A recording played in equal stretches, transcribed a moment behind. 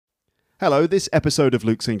Hello, this episode of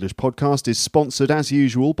Luke's English Podcast is sponsored as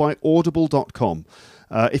usual by Audible.com.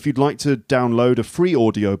 If you'd like to download a free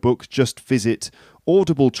audiobook, just visit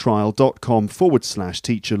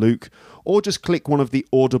audibletrial.com/teacherluke or just click one of the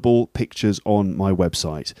Audible pictures on my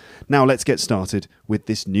website. Now let's get started with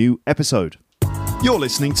this new episode. You're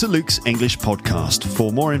listening to Luke's English Podcast.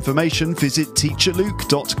 For more information, visit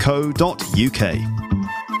teacherluke.co.uk.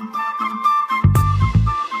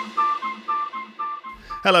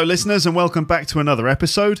 Hello listeners and welcome back to another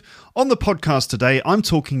episode. On the podcast today, I'm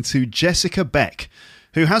talking to Jessica Beck,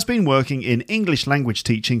 who has been working in English language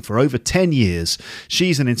teaching for over 10 years.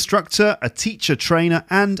 She's an instructor, a teacher trainer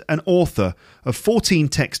and an author of 14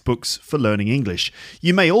 textbooks for learning English.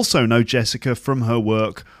 You may also know Jessica from her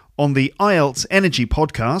work on the IELTS Energy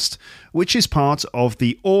podcast, which is part of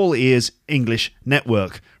the All Ears English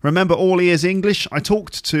network. Remember All Ears English? I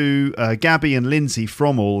talked to Gabby and Lindsay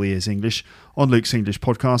from All Ears English on Luke's English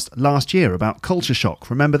Podcast last year about culture shock.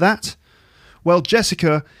 Remember that? Well,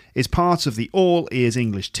 Jessica is part of the All Ears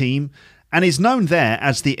English team and is known there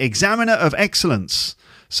as the Examiner of Excellence.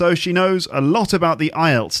 So she knows a lot about the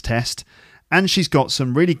IELTS test, and she's got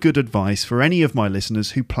some really good advice for any of my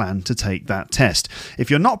listeners who plan to take that test. If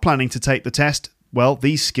you're not planning to take the test, well,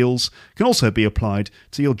 these skills can also be applied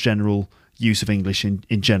to your general use of English in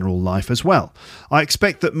general life as well. I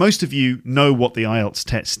expect that most of you know what the IELTS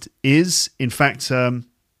test is. In fact, I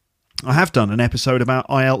have done an episode about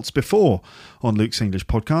IELTS before on Luke's English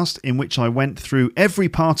Podcast, in which I went through every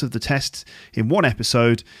part of the test in one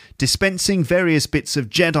episode, dispensing various bits of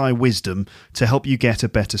Jedi wisdom to help you get a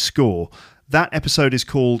better score. That episode is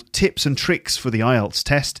called Tips and Tricks for the IELTS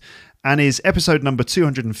Test and is episode number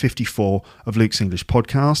 254 of Luke's English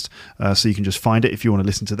Podcast. So you can just find it if you want to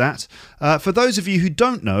listen to that. For those of you who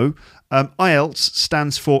don't know, IELTS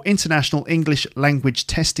stands for International English Language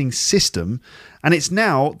Testing System, and it's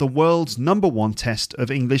now the world's #1 test of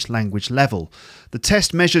English language level. The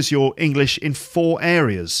test measures your English in 4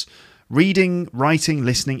 areas: reading, writing,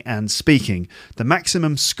 listening, and speaking. The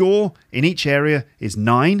maximum score in each area is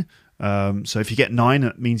 9. So if you get 9,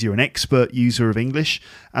 that means you're an expert user of English.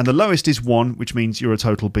 And the lowest is 1, which means you're a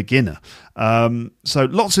total beginner. So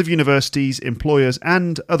lots of universities, employers,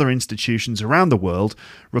 and other institutions around the world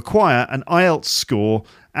require an IELTS score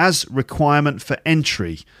as requirement for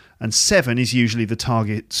entry. And 7 is usually the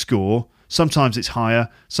target score. Sometimes it's higher,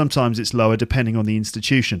 sometimes it's lower, depending on the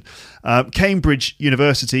institution. Cambridge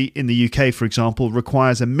University in the UK, for example,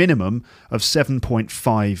 requires a minimum of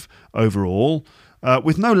 7.5 overall,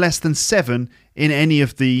 with no less than 7 in any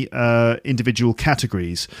of the individual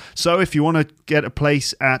categories. So if you want to get a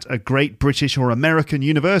place at a great British or American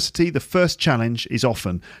university, the first challenge is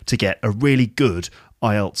often to get a really good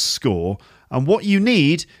IELTS score. And what you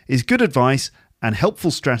need is good advice and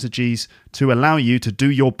helpful strategies to allow you to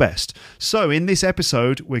do your best. So in this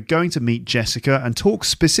episode, we're going to meet Jessica and talk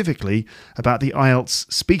specifically about the IELTS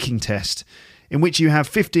speaking test, in which you have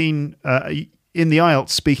 15... In the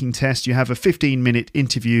IELTS speaking test, you have a 15-minute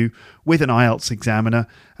interview with an IELTS examiner,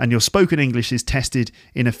 and your spoken English is tested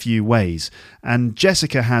in a few ways. And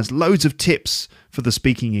Jessica has loads of tips for the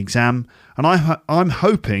speaking exam, and I'm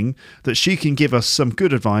hoping that she can give us some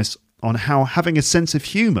good advice on how having a sense of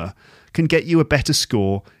humour can get you a better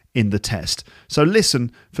score in the test. So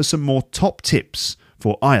listen for some more top tips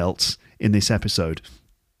for IELTS in this episode.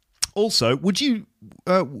 Also, what do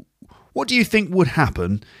you think would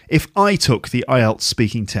happen if I took the IELTS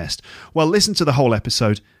speaking test? Well, listen to the whole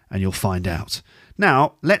episode and you'll find out.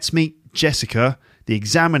 Now, let's meet Jessica, the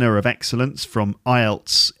Examiner of Excellence from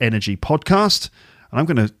IELTS Energy Podcast. And I'm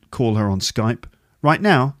going to call her on Skype right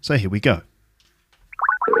now. So here we go.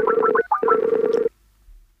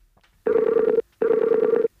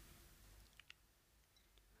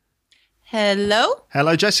 Hello?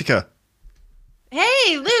 Hello, Jessica.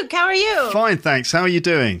 Hey, Luke, how are you? Fine, thanks. How are you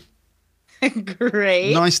doing?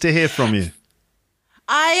 Great. Nice to hear from you.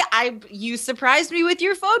 You surprised me with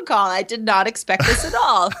your phone call. I did not expect this at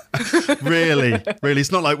all. Really?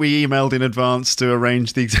 It's not like we emailed in advance to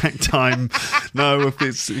arrange the exact time. No,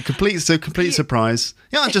 it's a complete surprise.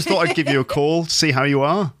 Yeah, I just thought I'd give you a call to see how you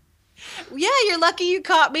are. Yeah, you're lucky you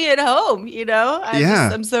caught me at home, you know?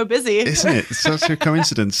 I'm so busy. Isn't it? It's such a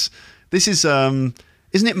coincidence. This is, isn't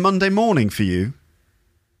it Monday morning for you?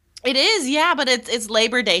 It is, yeah, but it's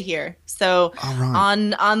Labor Day here. So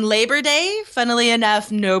right. on Labor Day, funnily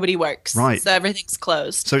enough, nobody works. Right. So everything's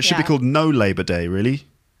closed. So it should be called No Labor Day, really?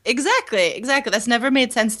 Exactly. That's never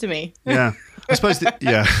made sense to me. Yeah. I suppose,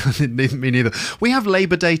 me neither. We have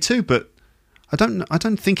Labor Day too, but I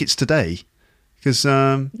don't think it's today. Because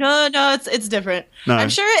No, it's different. No. I'm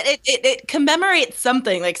sure it commemorates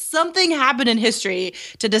something, like something happened in history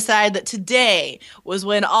to decide that today was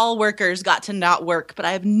when all workers got to not work, but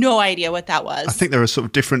I have no idea what that was. I think there are sort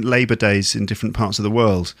of different Labour Days in different parts of the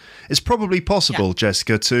world. It's probably possible,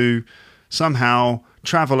 Jessica, to somehow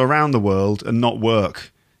travel around the world and not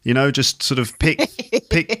work. You know, just sort of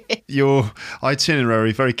pick your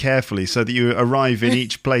itinerary very carefully so that you arrive in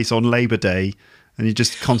each place on Labour Day and you're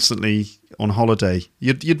just constantly on holiday.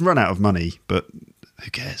 You'd run out of money, but who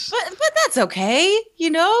cares? But that's okay, you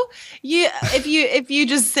know. If you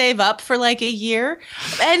just save up for like a year,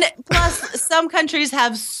 and plus some countries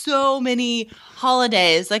have so many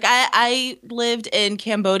holidays. Like I lived in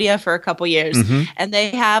Cambodia for a couple years, and they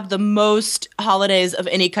have the most holidays of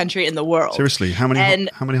any country in the world. Seriously, how many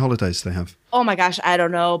holidays do they have? Oh my gosh, I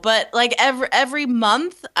don't know, but like every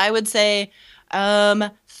month, I would say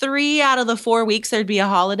 3 out of the 4 weeks there'd be a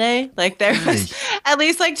holiday. Like there was at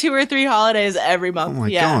least like 2 or 3 holidays every month. Oh my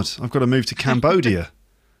God, I've got to move to Cambodia.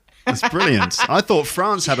 That's brilliant. I thought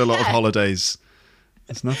France had a lot of holidays.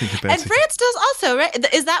 There's nothing compared to. And France does also,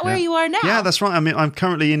 right? Is that where you are now? Yeah, that's right. I mean, I'm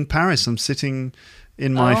currently in Paris. I'm sitting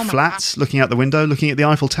in my flat, looking out the window, looking at the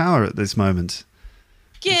Eiffel Tower at this moment.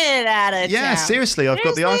 Get out of town. Yeah, seriously, I've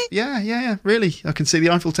got the Eiffel. Yeah, really. I can see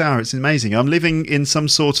the Eiffel Tower. It's amazing. I'm living in some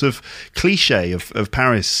sort of cliche of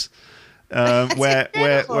Paris, where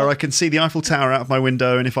I can see the Eiffel Tower out of my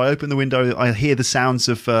window, and if I open the window, I hear the sounds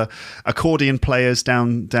of accordion players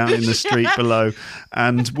down in the street below,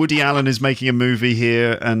 and Woody Allen is making a movie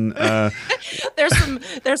here, and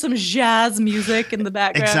there's some jazz music in the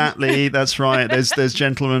background. Exactly, that's right. There's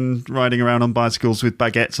gentlemen riding around on bicycles with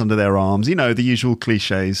baguettes under their arms. You know, the usual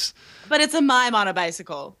cliches. But it's a mime on a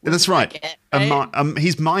bicycle. That's right. Baguette, right?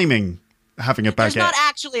 He's miming having a baguette. There's not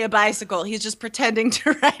actually a bicycle. He's just pretending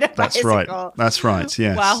to ride a bicycle. That's right.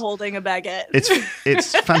 Yes. While holding a baguette.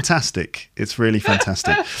 It's fantastic. It's really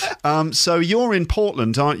fantastic. So you're in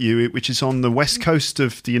Portland, aren't you? Which is on the west coast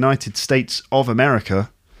of the United States of America.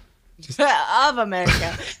 Of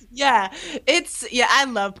America. Yeah. I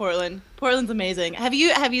love Portland. Portland's amazing. Have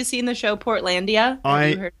you seen the show Portlandia?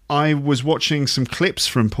 I was watching some clips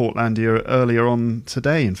from Portlandia earlier on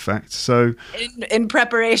today, in fact. So in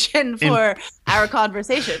preparation for our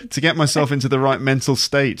conversation. To get myself into the right mental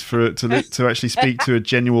state to actually speak to a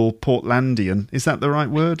genuine Portlandian. Is that the right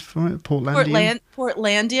word for it? Portlandian?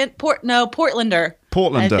 Portlandian? Portlander.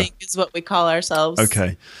 Portlander. I think is what we call ourselves.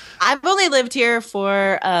 Okay. I've only lived here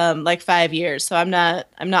for like 5 years, so I'm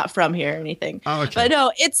not from here or anything. Oh, okay. But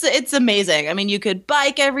no, it's amazing. I mean, you could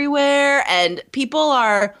bike everywhere, and people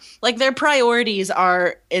are like their priorities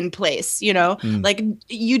are in place. You know, like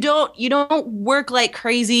you don't work like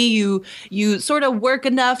crazy. You sort of work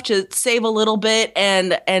enough to save a little bit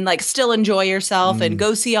and like still enjoy yourself and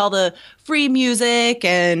go see all the free music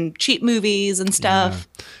and cheap movies and stuff.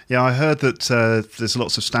 Yeah, I heard that there's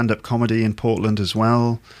lots of stand-up comedy in Portland as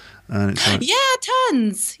well. And it's like,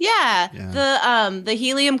 tons. Yeah. The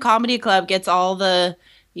Helium Comedy Club gets all the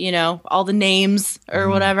names or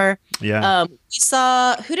whatever. Yeah. We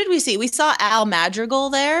saw, who did we see? We saw Al Madrigal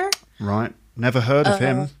there. Right. Never heard of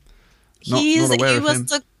him. Not aware of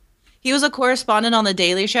him. He was a correspondent on The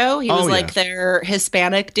Daily Show. He was their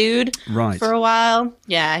Hispanic dude for a while.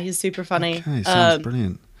 Yeah, he's super funny. Okay, sounds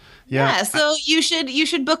brilliant. Yeah. So you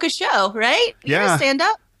should book a show, right? You stand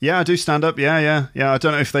up? Yeah, I do stand up. Yeah. I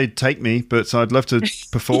don't know if they'd take me, but I'd love to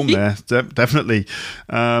perform there. Definitely.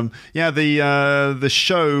 The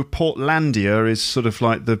show Portlandia is sort of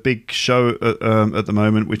like the big show at the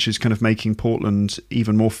moment, which is kind of making Portland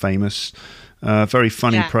even more famous. Very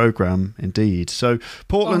funny program indeed. So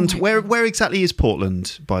Portland, where exactly is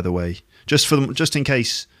Portland, by the way? Just in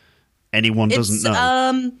case anyone doesn't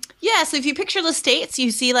know. So if you picture the states, you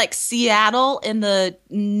see like Seattle in the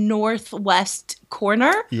northwest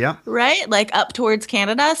corner. Yeah. Right? Like up towards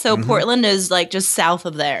Canada. So Portland is like just south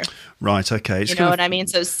of there. Right, okay. You know what I mean?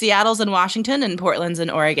 So Seattle's in Washington and Portland's in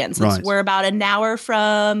Oregon. So we're about an hour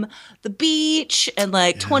from the beach and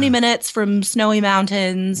like 20 minutes from snowy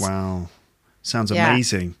mountains. Wow. Sounds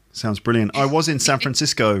amazing. Sounds brilliant. I was in San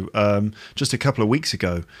Francisco just a couple of weeks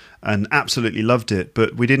ago and absolutely loved it,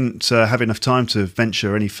 but we didn't have enough time to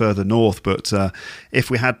venture any further north. But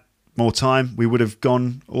if we had more time, we would have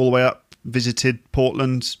gone all the way up, visited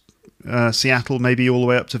Portland, Seattle, maybe all the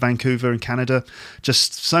way up to Vancouver in Canada.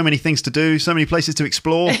 Just so many things to do, so many places to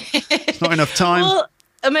explore. It's not enough time. Well,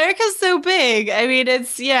 America's so big. I mean,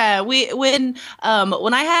 it's when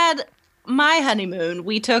I had my honeymoon,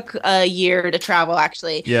 we took a year to travel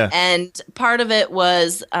actually. Yeah. And part of it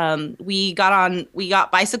was we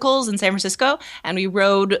got bicycles in San Francisco, and we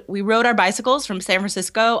rode our bicycles from San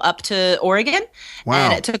Francisco up to Oregon. Wow.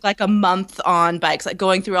 And it took like a month on bikes, like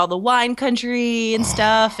going through all the wine country and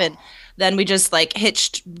stuff. And then we just like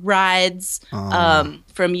hitched rides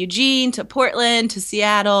from Eugene to Portland to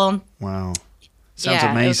Seattle. Wow. Sounds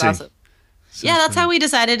amazing. amazing. It was awesome. Yeah, that's how we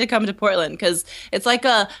decided to come to Portland, because it's like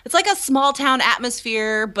a small town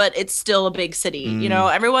atmosphere, but it's still a big city. You know,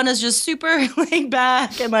 everyone is just super laid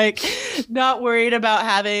back and like not worried about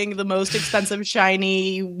having the most expensive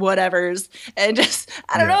shiny whatevers, and just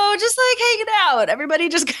I don't know, just like hanging out. Everybody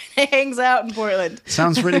just kind of hangs out in Portland.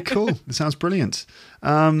 Sounds really cool. It sounds brilliant.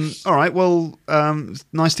 All right. Well,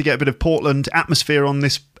 nice to get a bit of Portland atmosphere on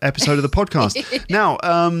this episode of the podcast. Now,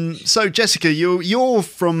 so Jessica, you're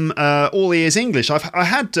from All Ears English. I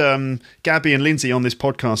had Gabby and Lindsay on this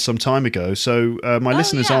podcast some time ago, so my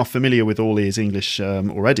listeners are familiar with All Ears English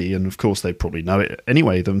already, and of course they probably know it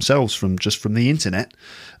anyway themselves from the internet.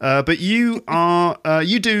 But you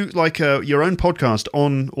do like your own podcast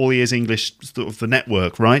on All Ears English, sort of the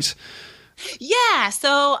network, right? Yeah,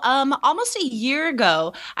 so almost a year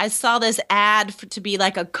ago, I saw this ad to be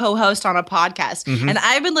like a co-host on a podcast, and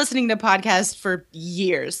I've been listening to podcasts for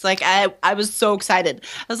years. Like I was so excited.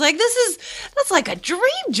 I was like, that's like a dream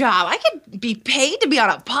job. I could be paid to be on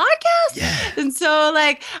a podcast. Yeah. And so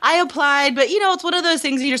like I applied, but it's one of those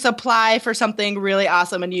things you just apply for something really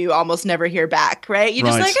awesome and you almost never hear back, right? You're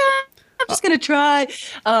just like, I'm just going to try.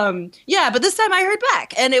 But this time I heard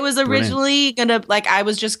back, and it was originally I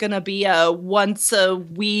was just going to be a once a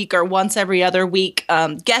week or once every other week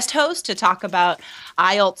guest host to talk about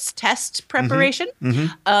IELTS test preparation.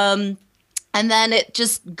 And then it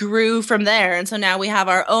just grew from there. And so now we have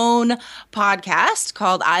our own podcast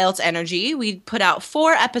called IELTS Energy. We put out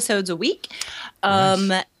 4 episodes a week.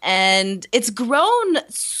 Nice. And it's grown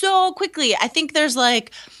so quickly. I think there's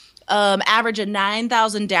average of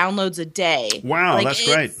 9,000 downloads a day. Wow, that's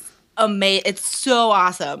great. It's so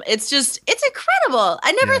awesome. It's incredible.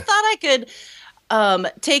 I never thought I could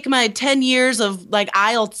take my 10 years of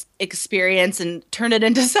IELTS experience and turn it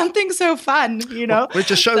into something so fun, Well, it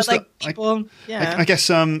just shows that people, I guess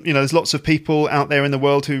there's lots of people out there in the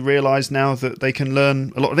world who realize now that they can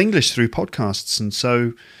learn a lot of English through podcasts, and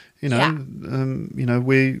so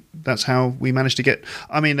that's how we managed to get.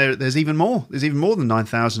 I mean, there's even more. There's even more than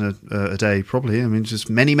 9,000 a day, probably. I mean,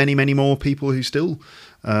 just many, many, many more people who still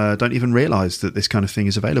don't even realise that this kind of thing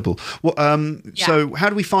is available. Well, so how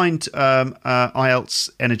do we find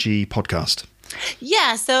IELTS Energy podcast?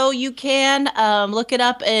 Yeah, so you can look it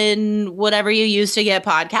up in whatever you use to get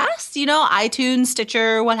podcasts, iTunes,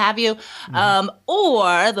 Stitcher, what have you.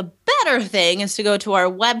 Or the better thing is to go to our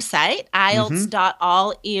website,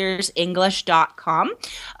 IELTS.allearsenglish.com.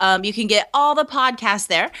 You can get all the podcasts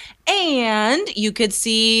there, and you could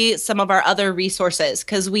see some of our other resources,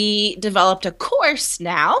 because we developed a course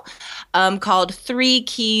now called 3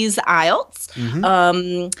 Keys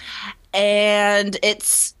IELTS. And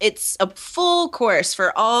it's a full course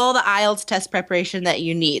for all the IELTS test preparation that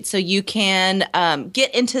you need. So you can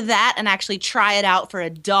get into that and actually try it out for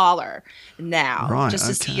 $1 now, just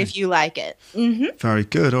to see if you like it. Very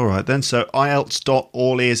good. All right then. So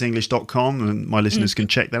IELTS.allearsenglish.com, and my listeners can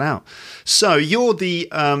check that out. So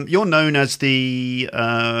you're known as the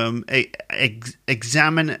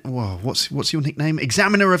examiner. Whoa, what's your nickname?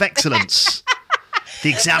 Examiner of Excellence. The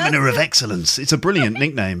Examiner of Excellence. It's a brilliant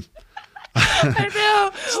nickname. I know.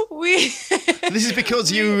 This is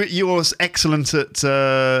because you're excellent at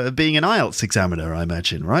being an IELTS examiner, I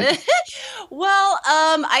imagine, right? Well,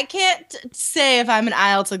 I can't say if I'm an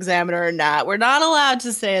IELTS examiner or not. We're not allowed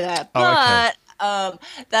to say that, but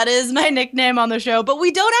that is my nickname on the show. But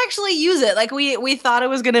we don't actually use it. We thought it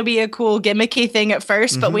was going to be a cool gimmicky thing at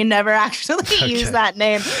first, but we never actually use that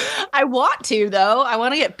name. I want to, though. I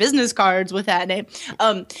want to get business cards with that name.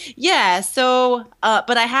 But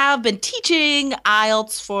I have been teaching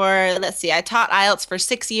IELTS for, I taught IELTS for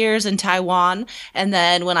 6 years in Taiwan. And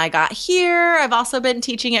then when I got here, I've also been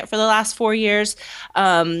teaching it for the last 4 years.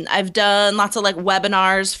 I've done lots of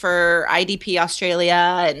webinars for IDP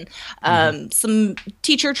Australia and some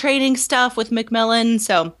teacher training stuff with Macmillan.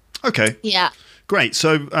 So, great.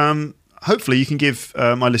 So, hopefully you can give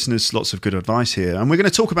my listeners lots of good advice here. And we're going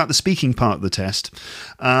to talk about the speaking part of the test.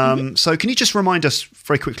 So can you just remind us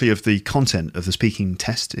very quickly of the content of the speaking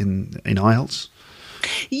test in IELTS?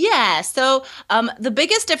 Yeah. So the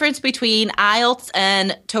biggest difference between IELTS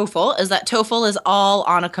and TOEFL is that TOEFL is all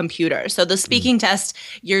on a computer. So the speaking test,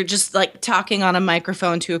 you're just like talking on a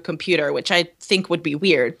microphone to a computer, which I think would be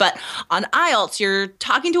weird. But on IELTS, you're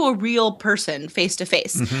talking to a real person face to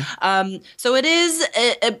face. So it is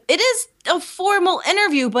a formal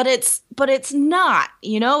interview, but it's not,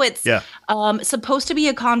 it's supposed to be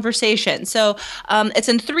a conversation. So it's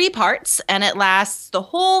in 3 parts, and it lasts the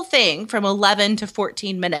whole thing from 11 to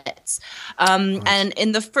 14 minutes. And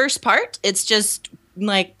in the first part, it's just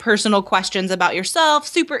like personal questions about yourself,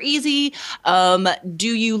 super easy.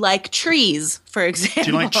 Do you like trees, for example?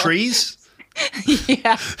 Do you like trees?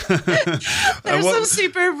 Yeah. There's some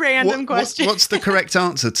super random questions. What's the correct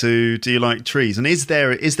answer to do you like trees? And is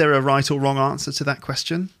there a right or wrong answer to that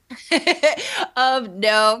question?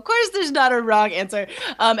 No, of course there's not a wrong answer.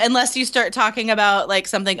 Unless you start talking about like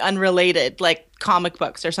something unrelated, like comic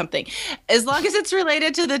books or something. As long as it's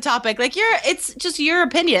related to the topic, like it's just your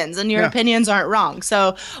opinions, and your opinions aren't wrong.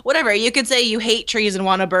 So whatever, you could say you hate trees and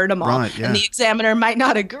want to burn them all. Right, yeah. And the examiner might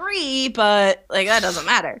not agree, but like that doesn't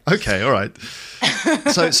matter. Okay, all right.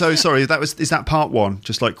 So sorry, is that part 1?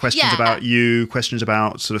 Just like questions about you, questions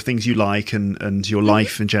about sort of things you like and your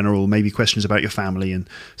life in general, maybe questions about your family and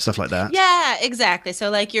stuff like that. Yeah, exactly. So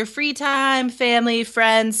like your free time, family,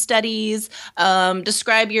 friends, studies,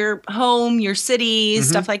 describe your home, your city,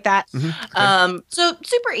 stuff like that. Okay. So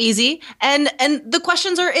super easy. And the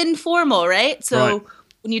questions are informal, right? So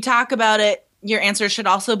when you talk about it, your answer should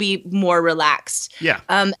also be more relaxed. Yeah.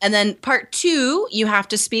 And then part 2, you have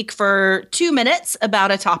to speak for 2 minutes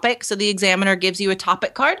about a topic. So the examiner gives you a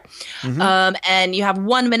topic card, and you have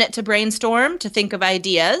 1 minute to brainstorm, to think of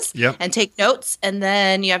ideas and take notes. And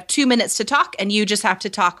then you have 2 minutes to talk, and you just have to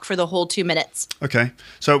talk for the whole 2 minutes. Okay.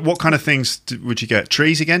 So what kind of things would you get?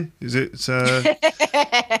 Trees again? Is it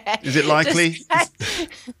likely?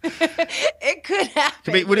 It could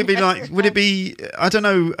happen. Would it be, I don't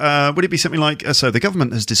know, would it be something like, so the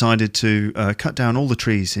government has decided to cut down all the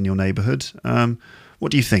trees in your neighborhood.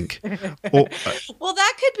 What do you think? Well,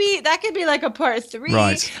 that could be like a part 3,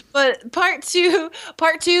 right? But part two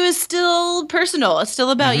is still personal. It's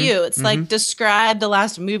still about you. It's like describe the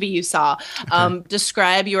last movie you saw. Okay.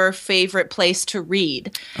 Describe your favorite place to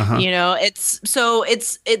read.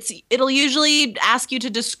 It'll usually ask you to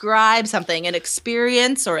describe something, an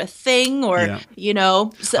experience or a thing, or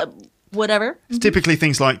whatever. It's typically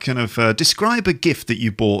things like kind of describe a gift that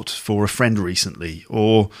you bought for a friend recently,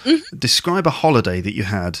 or describe a holiday that you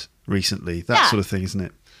had recently. That sort of thing, isn't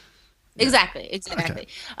it? Yeah. Exactly. Okay.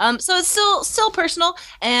 So it's still personal.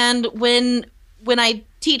 And when I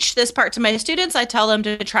teach this part to my students, I tell them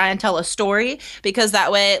to try and tell a story, because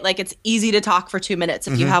that way, like, it's easy to talk for 2 minutes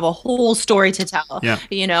if you have a whole story to tell. Yeah.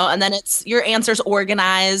 And then it's your answers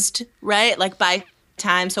organized, right? Like by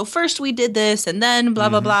time. So first we did this, and then blah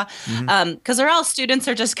blah blah. Because they're all students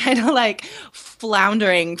are just kind of like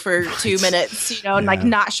floundering for 2 minutes, and like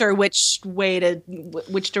not sure which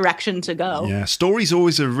direction to go. Yeah, story's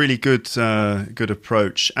always a really good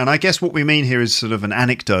approach. And I guess what we mean here is sort of an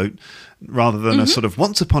anecdote rather than a sort of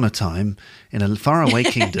once upon a time in a faraway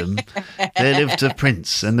kingdom there lived a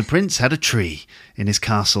prince, and the prince had a tree in his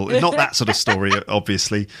castle. Not that sort of story,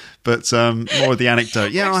 obviously, but more of the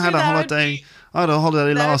anecdote. Yeah, I had a holiday. I had a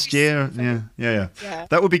holiday last year. Yeah.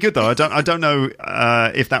 That would be good, though. I don't know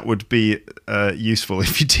if that would be useful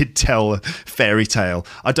if you did tell a fairy tale.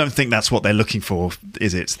 I don't think that's what they're looking for,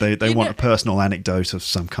 is it? They want a personal anecdote of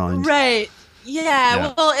some kind. Right.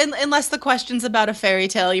 Yeah. Well, unless the question's about a fairy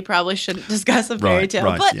tale, you probably shouldn't discuss a fairy tale.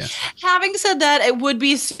 Right, but having said that, it would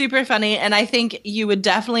be super funny, and I think you would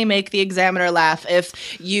definitely make the examiner laugh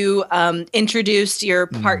if you introduced your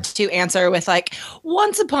part 2 answer with like,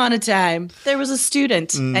 once upon a time there was a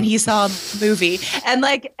student and he saw a movie, and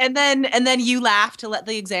then you laugh to let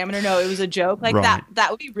the examiner know it was a joke. Like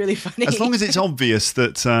that would be really funny. As long as it's obvious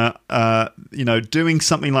that doing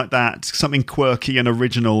something like that, something quirky and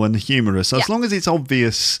original and humorous. As long as it's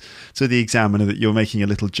obvious to the examiner that you're making a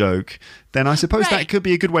little joke, then I suppose that could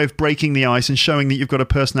be a good way of breaking the ice and showing that you've got a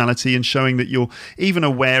personality, and showing that you're even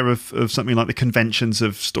aware of something like the conventions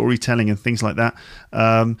of storytelling and things like that.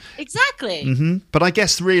 Exactly. But I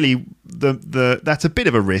guess really that's a bit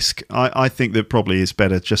of a risk. I think that probably is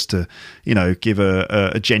better just to give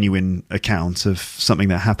a genuine account of something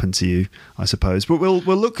that happened to you, I suppose. But we'll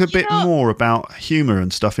look a bit more about humour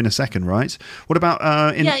and stuff in a second, right? What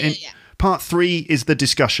about in part 3 is the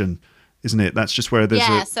discussion, isn't it? That's just where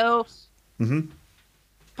there's so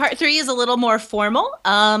Part 3 is a little more formal.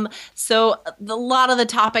 So a lot of the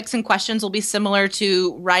topics and questions will be similar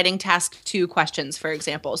to writing task 2 questions, for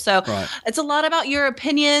example. So it's a lot about your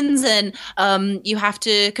opinions, and you have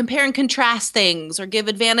to compare and contrast things or give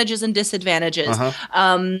advantages and disadvantages,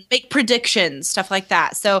 make predictions, stuff like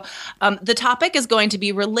that. So the topic is going to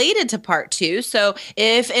be related to part 2. So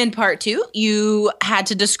if in part 2 you had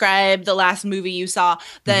to describe the last movie you saw,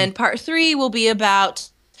 then part 3 will be about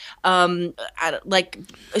like,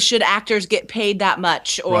 should actors get paid that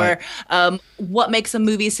much, or what makes a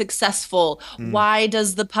movie successful? Why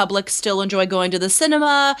does the public still enjoy going to the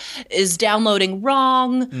cinema? Is downloading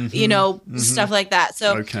wrong? Stuff like that.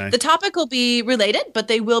 So the topic will be related, but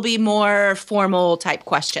they will be more formal type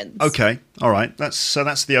questions. Okay. All right. That's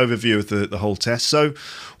the overview of the whole test. So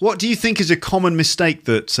what do you think is a common mistake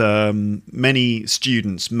that many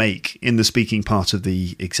students make in the speaking part of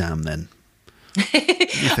the exam then?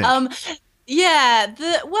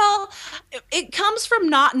 It comes from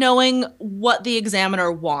not knowing what the examiner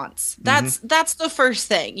wants. That's the first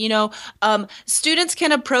thing. Students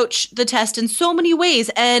can approach the test in so many ways,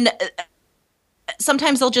 and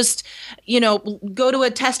sometimes they'll just, go to a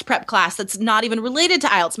test prep class that's not even related to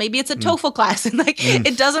IELTS. Maybe it's a TOEFL class, and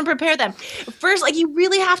it doesn't prepare them. First, you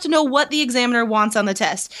really have to know what the examiner wants on the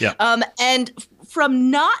test. Yeah. And from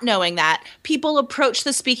not knowing that, people approach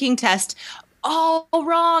the speaking test all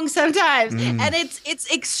wrong sometimes. And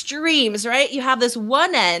it's extremes, right? You have this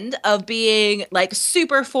one end of being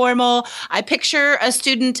super formal. I picture a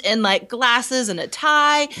student in glasses and a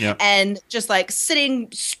tie and just sitting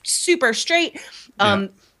super straight,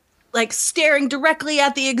 staring directly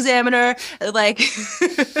at the examiner,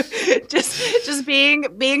 just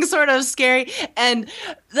being sort of scary. And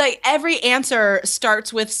every answer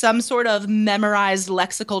starts with some sort of memorized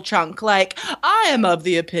lexical chunk, I am of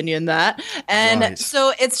the opinion that. And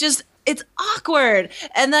so it's awkward.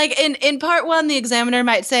 And in part 1, the examiner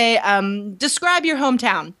might say, describe your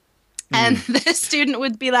hometown. And the student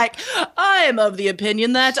would be like, I am of the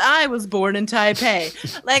opinion that I was born in Taipei.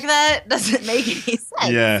 That doesn't make any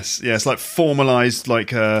sense. Yes. Formalized,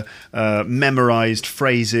 memorized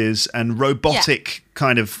phrases and robotic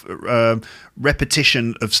kind of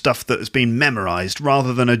repetition of stuff that has been memorized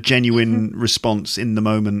rather than a genuine response in the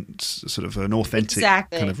moment, sort of an authentic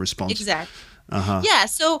kind of response. Exactly. Yeah,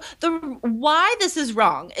 so why this is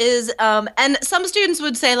wrong is, and some students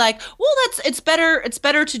would say it's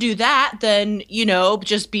better to do that than,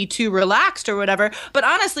 just be too relaxed or whatever. But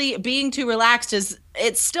honestly, being too relaxed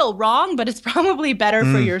it's still wrong, but it's probably better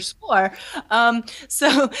for your score.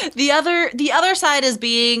 So the other side is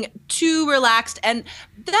being too relaxed, and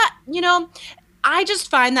that, I just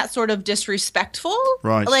find that sort of disrespectful.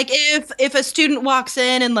 Right. If a student walks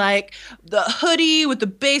in the hoodie with the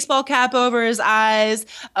baseball cap over his eyes,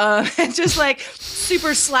 and just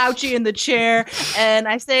super slouchy in the chair, and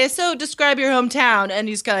I say, so describe your hometown, and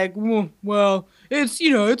he's kind of well, it's,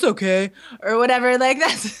 it's okay, or whatever.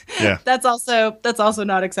 That's also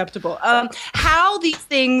not acceptable. How these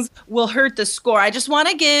things will hurt the score. I just want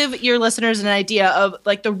to give your listeners an idea of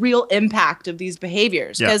the real impact of these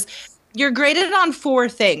behaviors, because you're graded on 4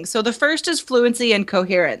 things. So the first is fluency and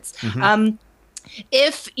coherence.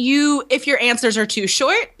 If your answers are too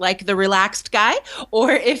short, like the relaxed guy,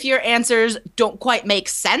 or if your answers don't quite make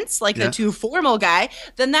sense, like the too formal guy,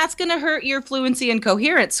 then that's going to hurt your fluency and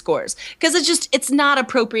coherence scores, because it's not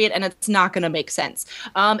appropriate and it's not going to make sense.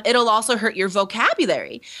 It'll also hurt your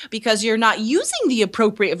vocabulary because you're not using the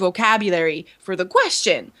appropriate vocabulary for the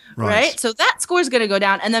question, right? So that score is going to go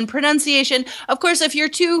down. And then pronunciation, of course, if you're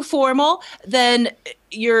too formal, then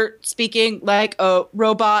you're speaking like a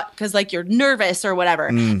robot because you're nervous or whatever,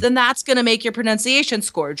 then that's going to make your pronunciation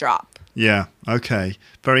score drop. Yeah. Okay.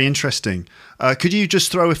 Very interesting. Could you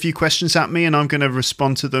just throw a few questions at me and I'm going to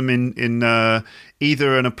respond to them in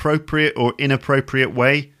either an appropriate or inappropriate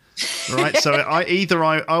way? Right. So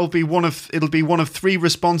it'll be one of 3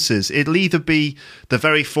 responses. It'll either be the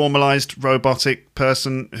very formalized robotic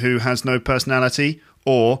person who has no personality,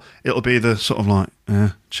 or it'll be the sort of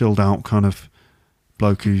chilled out kind of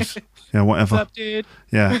bloke who's whatever. What's up, dude?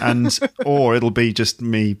 Yeah, or it'll be just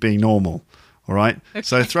me being normal. All right. Okay.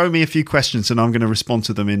 So throw me a few questions and I'm going to respond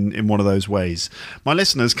to them in one of those ways. My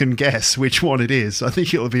listeners can guess which one it is. I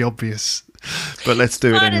think it'll be obvious, but let's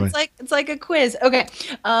do it anyway. It's like a quiz. Okay.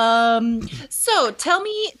 So tell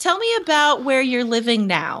me about where you're living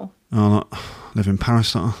now. I live in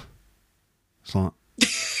Paris. It's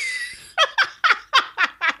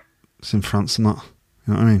it's in France and that.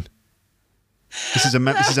 You know what I mean? This is a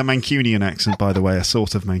Mancunian accent, by the way, a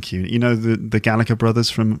sort of Mancunian. You know the Gallagher brothers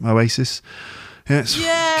from Oasis? Yeah, it's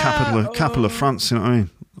capital of France, you know what I mean?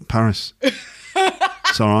 Paris.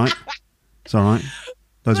 It's all right. It's all right.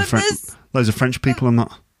 Those are French people. I'm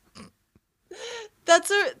not.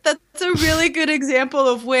 That's a really good example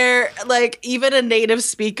of where like even a native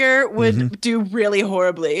speaker would do really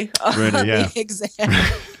horribly on the exam.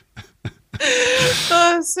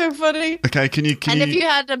 Oh, so funny. Okay, can you? And if you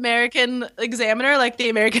had an American examiner, like the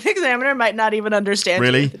American examiner might not even understand.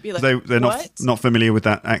 Really? You. They'd be like, they're not familiar with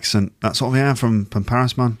that accent. That's what they are from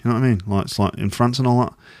Paris, man. You know what I mean? Like it's like in France and all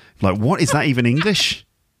that. Like, what is that even English?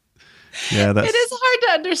 Yeah, it is hard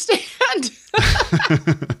to understand.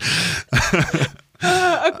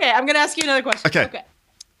 Okay, I'm gonna ask you another question. Okay.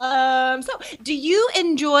 So, do you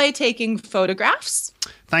enjoy taking photographs?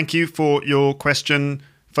 Thank you for your question.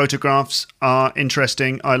 Photographs are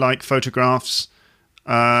interesting. I like photographs.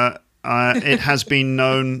 It has been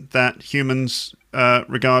known that humans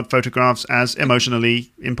regard photographs as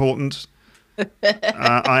emotionally important.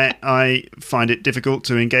 I find it difficult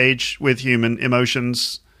to engage with human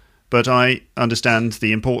emotions, but I understand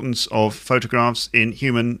the importance of photographs in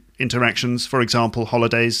human interactions. For example,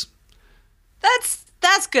 holidays.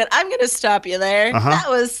 That's good. I'm going to stop you there. That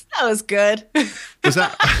was good. Was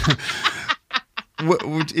that?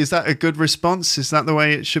 Is that a good response? Is that the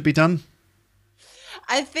way it should be done?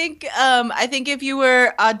 I think if you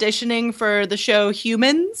were auditioning for the show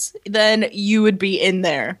Humans, then you would be in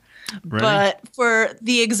there. Really? But for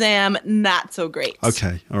the exam, not so great.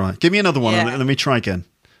 Okay, all right. Give me another one and let me try again.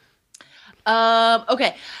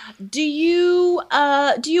 Okay. Do you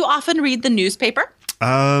often read the newspaper?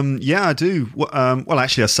 Yeah, I do. Well,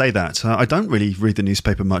 actually, I say that. I don't really read the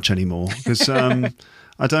newspaper much anymore because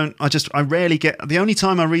I rarely get. The only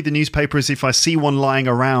time I read the newspaper is if I see one lying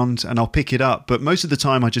around and I'll pick it up. But most of the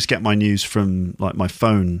time, I just get my news from like my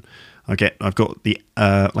phone. I've got the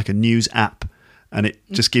like a news app, and it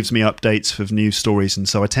just gives me updates of news stories. And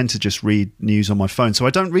so I tend to just read news on my phone. So I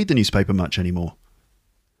don't read the newspaper much anymore.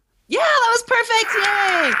 Yeah, that was perfect.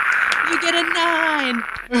 Yay! You get a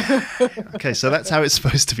 9. Okay, so that's how it's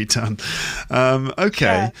supposed to be done. Okay,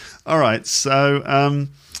 yeah. All right. So,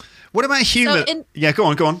 what about humour? Yeah, go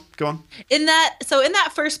on. In that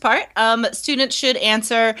first part, students should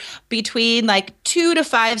answer between like 2 to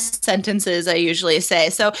 5 sentences, I usually say.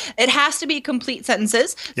 So it has to be complete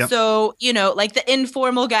sentences. Yep. So, like the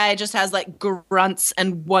informal guy just has like grunts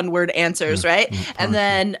and one-word answers, right? And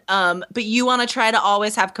then, but you want to try to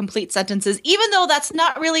always have complete sentences, even though that's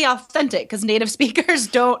not really authentic because native speakers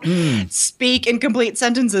don't speak in complete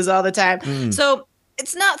sentences all the time. So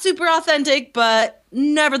it's not super authentic, but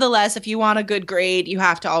nevertheless, if you want a good grade, you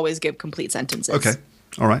have to always give complete sentences. Okay.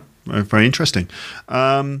 All right. Very interesting.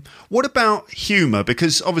 What about humour?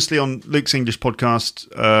 Because obviously on Luke's English podcast,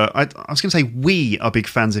 I was going to say we are big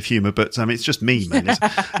fans of humour, but it's just me, man.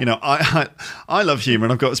 I love humour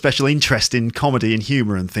and I've got a special interest in comedy and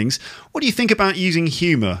humour and things. What do you think about using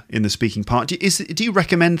humour in the speaking part? Do you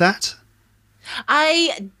recommend that?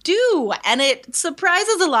 I do, and it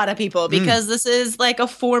surprises a lot of people because this is like a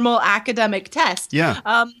formal academic test. Yeah.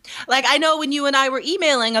 Like I know when you and I were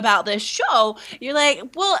emailing about this show, you're like,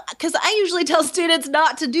 well, because I usually tell students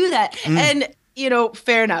not to do that. And,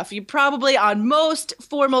 fair enough. You probably on most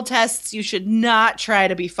formal tests, you should not try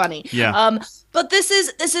to be funny. Yeah. But this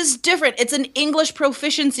is different. It's an English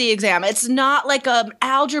proficiency exam. It's not like an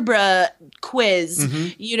algebra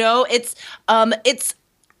quiz.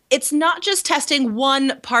 It's not just testing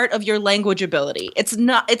one part of your language ability. It's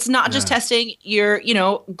not just testing your,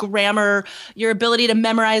 grammar, your ability to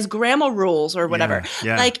memorize grammar rules or whatever.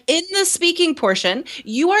 Yeah. Like in the speaking portion,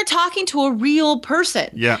 you are talking to a real person.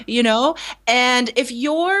 Yeah. And if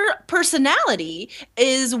your personality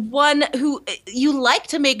is one who you like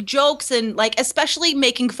to make jokes and like especially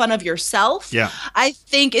making fun of yourself, I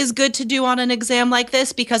think is good to do on an exam like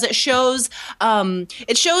this because it shows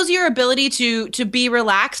your ability to be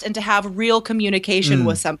relaxed and to have real communication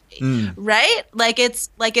with somebody, right? Like it's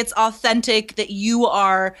authentic that you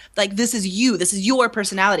are like, this is your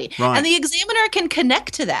personality. Right. And the examiner can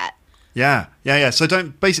connect to that. Yeah. So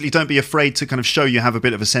don't be afraid to kind of show you have a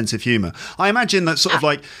bit of a sense of humor. I imagine that sort of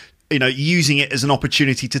like, using it as an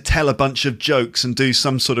opportunity to tell a bunch of jokes and do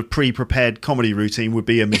some sort of pre-prepared comedy routine would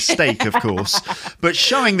be a mistake, of course. But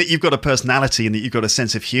showing that you've got a personality and that you've got a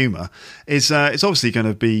sense of humor is obviously going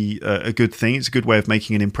to be a good thing. It's a good way of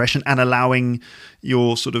making an impression and allowing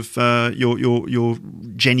your sort of your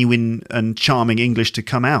genuine and charming English to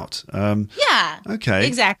come out. Okay.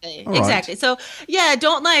 Exactly. All right. Exactly. So yeah,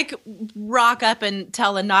 don't like rock up and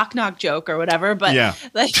tell a knock knock joke or whatever. But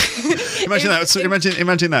like, imagine that.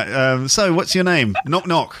 Imagine that. So, what's your name? Knock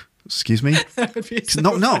knock. Excuse me. So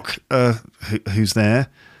knock knock. Who's there?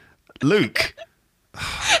 Luke.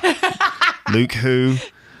 Luke who?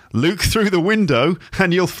 Look through the window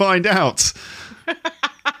and you'll find out.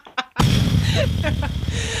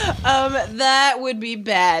 That would be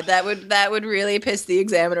bad. That would really piss the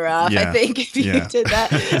examiner off, I think, if you did that.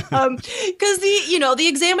 Because the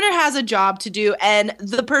examiner has a job to do, and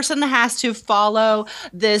the person has to follow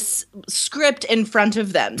this script in front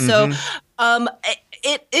of them. So,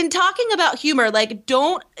 in talking about humor, like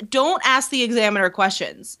don't ask the examiner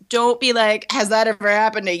questions. Don't be like, has that ever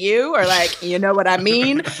happened to you? Or like, you know what I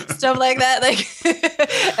mean? Stuff like that. Like,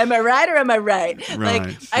 am I right or am I right?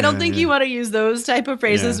 Like, I don't think you want to use those type of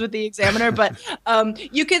phrases with the examiner, but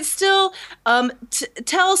you can still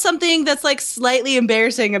tell something that's like slightly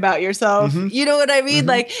embarrassing about yourself. You know what I mean?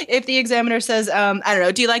 Like if the examiner says, I don't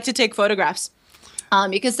know, do you like to take photographs?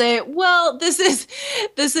 You can say, well, this is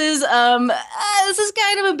kind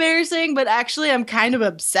of embarrassing, but actually I'm kind of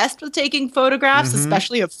obsessed with taking photographs,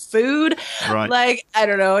 especially of food. Right. Like, I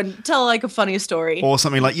don't know, and tell like a funny story. Or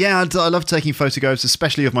something like, I love taking photographs,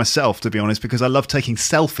 especially of myself, to be honest, because I love taking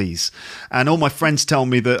selfies. And all my friends tell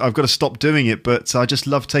me that I've got to stop doing it, but I just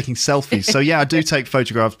love taking selfies. So I do take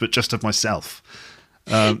photographs, but just of myself.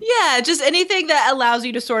 Just anything that allows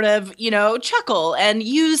you to sort of, chuckle and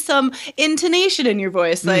use some intonation in your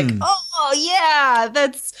voice. Like, oh, yeah,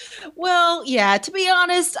 to be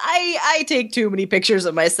honest, I take too many pictures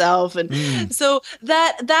of myself. And so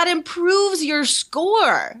that improves your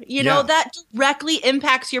score, that directly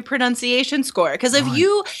impacts your pronunciation score. Because if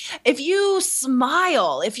you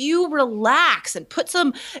smile, if you relax and put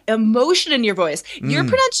some emotion in your voice, your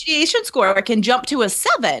pronunciation score can jump to a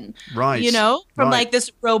 7. Right. From like this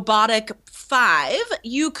robotic 5,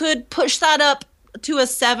 you could push that up to a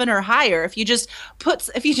 7 or higher if you just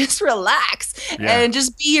relax and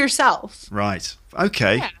just be yourself. Right.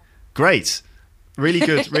 Okay. Yeah. Great. Really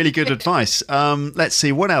good advice. Let's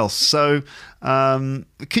see what else. So,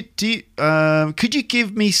 could you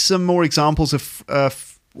give me some more examples of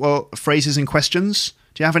phrases and questions?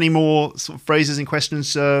 Do you have any more sort of phrases and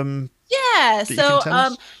questions?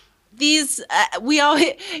 These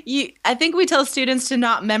I think we tell students to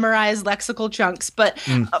not memorize lexical chunks, but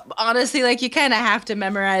honestly, like you kind of have to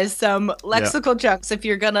memorize some lexical chunks if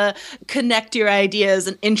you're gonna connect your ideas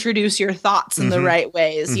and introduce your thoughts in the right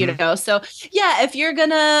ways. So if you're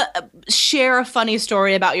gonna share a funny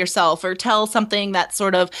story about yourself or tell something that's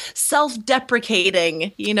sort of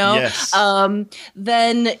self-deprecating,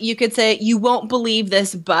 then you could say, you won't believe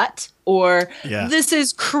this, but, or this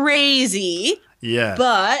is crazy. Yeah.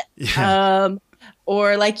 But,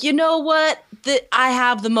 or like, you know what? I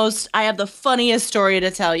have the funniest story to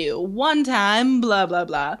tell you. One time, blah, blah,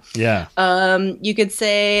 blah. Yeah. You could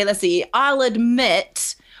say, let's see, I'll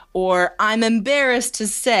admit, or I'm embarrassed to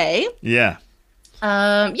say. Yeah.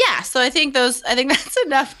 So I think that's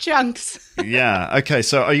enough chunks. Yeah. Okay.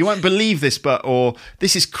 So you won't believe this, but, or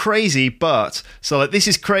this is crazy, but, so like, this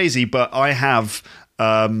is crazy, but I have,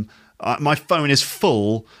 my phone is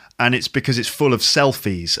full. And it's because it's full of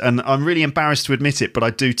selfies. And I'm really embarrassed to admit it, but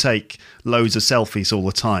I do take loads of selfies all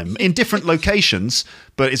the time in different locations,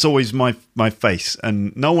 but it's always my face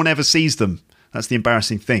and no one ever sees them. That's the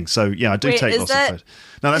embarrassing thing. So, I do take lots of photos.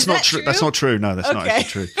 No, that's not true. That's not true. No, that's not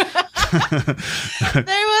actually true.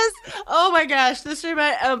 Oh my gosh, this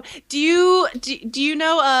reminds do you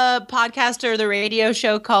know a podcast or the radio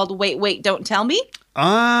show called Wait, Don't Tell Me?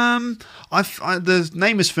 The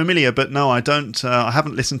name is familiar, but no, I don't. I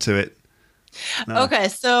haven't listened to it. No. Okay,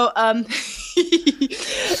 so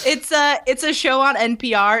it's a show on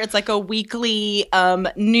NPR. It's like a weekly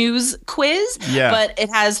news quiz, but it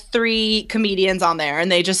has 3 comedians on there, and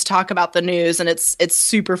they just talk about the news, and it's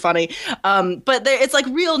super funny. But it's like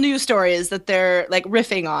real news stories that they're like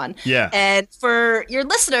riffing on. Yeah. And for your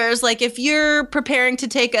listeners, like if you're preparing to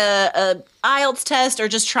take a IELTS test or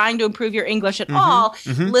just trying to improve your English at all,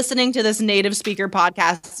 listening to this native speaker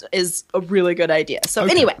podcast is a really good idea. So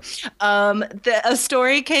anyway, a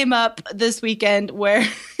story came up this weekend where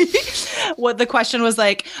what the question was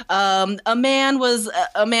like, a man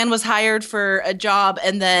was hired for a job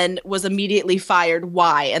and then was immediately fired.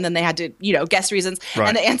 Why? And then they had to, guess reasons. Right.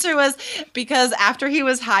 And the answer was because after he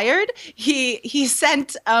was hired, he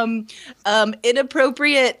sent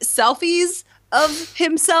inappropriate selfies of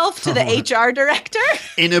himself to the HR director.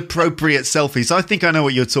 Inappropriate selfies. I think I know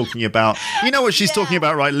what you're talking about. You know what she's talking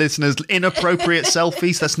about, right, listeners? Inappropriate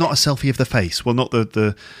selfies. That's not a selfie of the face. Well, not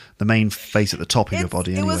the main face at the top of your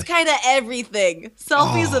body anyway. It was kind of everything.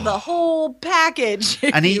 Selfies of the whole package.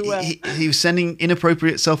 And he was sending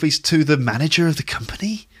inappropriate selfies to the manager of the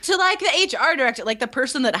company? To like the HR director, like the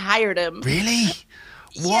person that hired him. Really?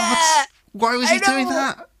 What? Yeah, Why was he doing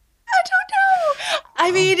that? I don't know.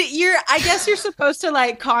 I mean, I guess you're supposed to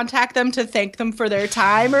like contact them to thank them for their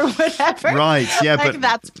time or whatever. Right. Yeah. Like, but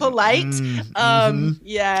that's polite.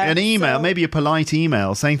 Yeah. An email, so- maybe a polite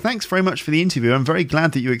email saying, thanks very much for the interview. I'm very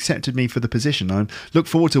glad that you accepted me for the position. I look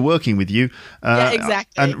forward to working with you. Yeah,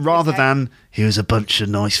 exactly. And rather than, here's a bunch of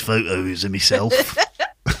nice photos of myself.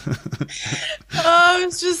 Oh,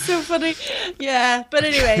 it's just so funny. Yeah. But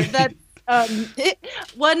anyway, that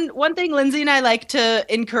one thing Lindsay and I like to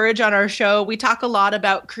encourage on our show, we talk a lot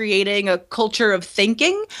about creating a culture of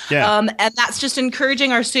thinking. Yeah. And that's just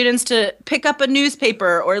encouraging our students to pick up a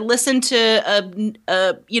newspaper or listen to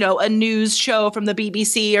a news show from the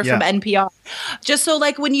BBC or from NPR. Just so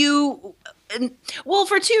like when you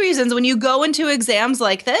for two reasons. When you go into exams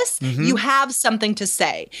like this, you have something to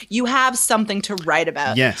say. You have something to write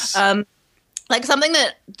about. Yes. Like something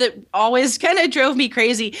that always kind of drove me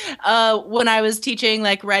crazy when I was teaching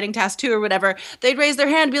like writing task 2 or whatever, they'd raise their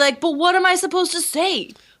hand and be like, but what am I supposed to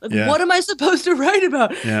say? Like, what am I supposed to write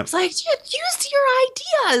about? Yeah. It's like, use your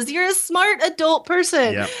ideas. You're a smart adult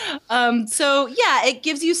person. Yeah. So yeah, it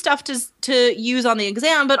gives you stuff to use on the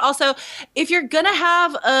exam, but also if you're going to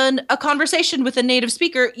have a conversation with a native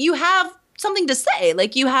speaker, you have something to say.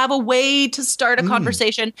 Like you have a way to start a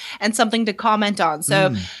conversation and something to comment on.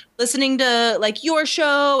 So listening to like your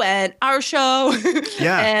show and our show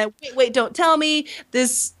and wait, don't tell me,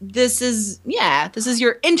 this is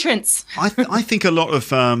your entrance. I think a lot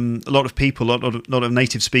of people, a lot of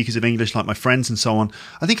native speakers of English, like my friends and so on,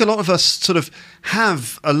 I think a lot of us sort of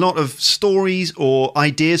have a lot of stories or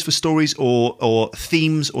ideas for stories or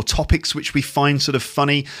themes or topics which we find sort of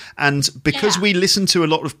funny, and because we listen to a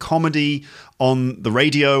lot of comedy on the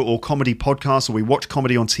radio or comedy podcasts, or we watch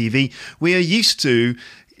comedy on TV, we are used to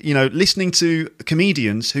listening to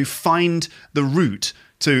comedians who find the route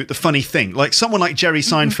to the funny thing. Like someone like Jerry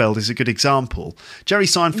Seinfeld is a good example. Jerry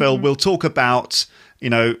Seinfeld will talk about,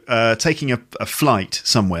 taking a flight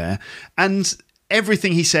somewhere, and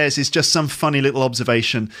everything he says is just some funny little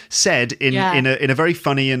observation said in a very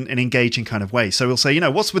funny and engaging kind of way. So he'll say,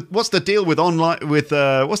 what's the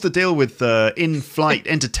deal with in-flight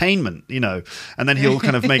entertainment, and then he'll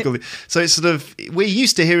kind of make all the, so it's sort of, we're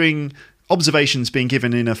used to hearing observations being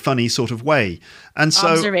given in a funny sort of way. And so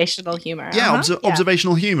observational humor. Yeah,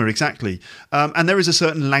 observational humor, exactly. And there is a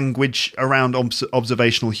certain language around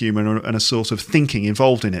observational humor and a sort of thinking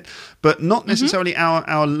involved in it. But not necessarily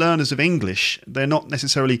our learners of English. They're not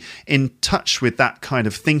necessarily in touch with that kind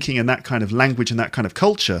of thinking and that kind of language and that kind of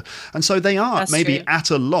culture. And so they are at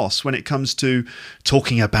a loss when it comes to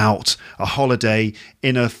talking about a holiday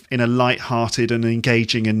in a light-hearted and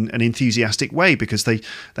engaging and enthusiastic way, because they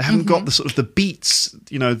haven't got the sort of the beats,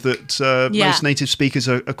 that most native speakers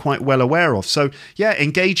are quite well aware of. So yeah,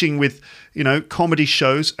 engaging with comedy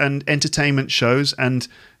shows and entertainment shows and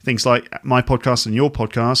things like my podcast and your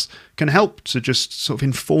podcast can help to just sort of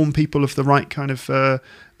inform people of the right kind of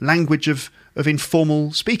language of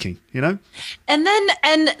informal speaking, And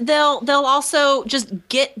they'll also just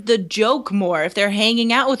get the joke more if they're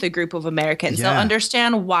hanging out with a group of Americans. They'll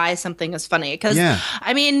understand why something is funny. Because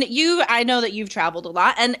I mean, I know that you've traveled a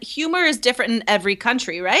lot, and humor is different in every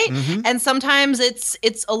country, right? And sometimes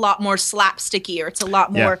it's a lot more slapsticky, or it's a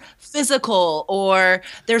lot more physical, or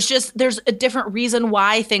there's a different reason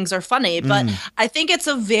why things are funny. But I think it's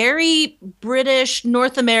a very British,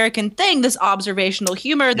 North American thing, this observational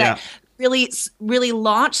humor that really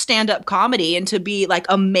launch stand-up comedy into be like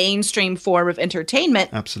a mainstream form of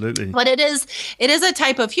entertainment. Absolutely. But it is a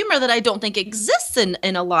type of humor that I don't think exists in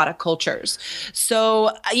a lot of cultures.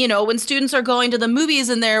 So, when students are going to the movies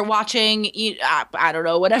and they're watching, I don't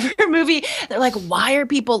know, whatever movie, they're like, why are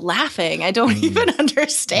people laughing? I don't even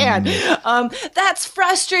understand. That's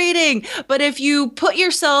frustrating. But if you put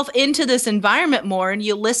yourself into this environment more and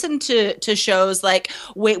you listen to shows like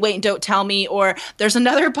Wait, Don't Tell Me, or there's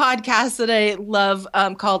another podcast that I love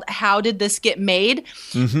called How Did This Get Made?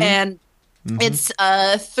 And it's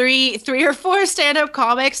 3 or 4 stand-up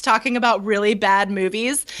comics talking about really bad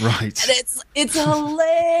movies. Right. And it's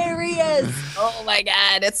hilarious. Oh my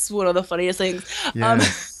God. It's one of the funniest things. Yeah.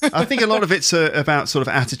 I think a lot of it's about sort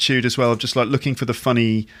of attitude as well, just like looking for the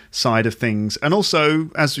funny side of things. And also,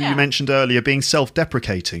 as you mentioned earlier, being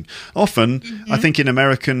self-deprecating. Often, I think in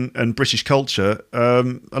American and British culture,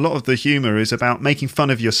 a lot of the humor is about making fun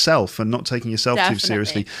of yourself and not taking yourself too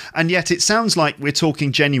seriously. And yet it sounds like we're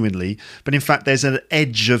talking genuinely, but in fact, there's an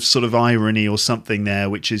edge of sort of irony or something there,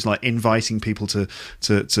 which is like inviting people to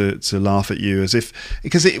laugh at you, as if,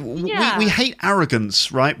 because we hate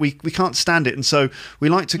arrogance, right? We can't stand it. And so we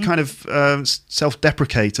like to kind of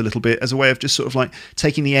self-deprecate a little bit as a way of just sort of like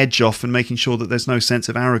taking the edge off and making sure that there's no sense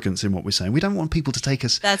of arrogance in what we're saying. We don't want people to take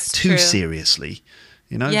us too seriously.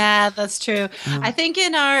 Yeah, that's true. I think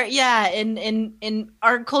in our in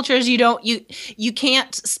our cultures you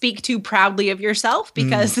can't speak too proudly of yourself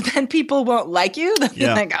because then people won't like you. They'll be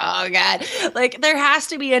like, oh God. Like there has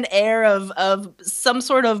to be an air of some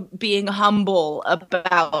sort of being humble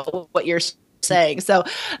about what you're saying. So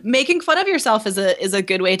making fun of yourself is a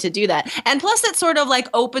good way to do that. And plus it sort of like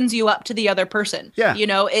opens you up to the other person. Yeah.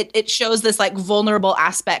 It shows this like vulnerable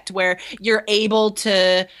aspect where you're able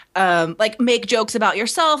to like make jokes about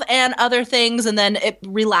yourself and other things, and then it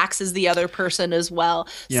relaxes the other person as well.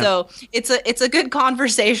 Yeah. So it's a good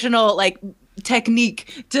conversational like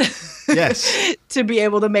technique to to be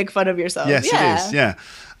able to make fun of yourself. Yes, it is. Yeah.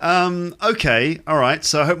 Okay, all right.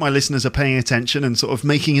 So I hope my listeners are paying attention and sort of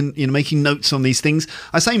making notes on these things.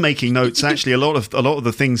 I say making notes. Actually, a lot of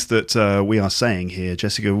the things that we are saying here,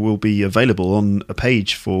 Jessica, will be available on a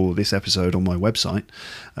page for this episode on my website.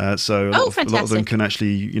 So a lot of them can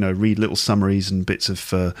actually read little summaries and bits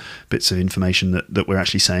of information that we're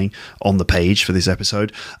actually saying on the page for this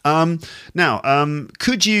episode. Now,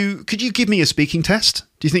 could you give me a speaking test?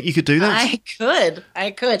 Do you think you could do that?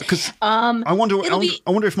 I could. Because I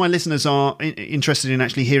wonder if my listeners are interested in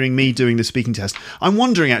actually hearing me doing the speaking test. I'm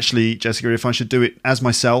wondering actually, Jessica, if I should do it as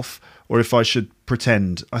myself or if I should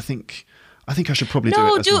pretend. I think I should probably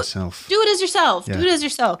do it as myself. Do it as yourself. Yeah. Do it as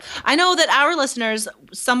yourself. I know that our listeners,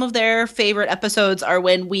 some of their favorite episodes are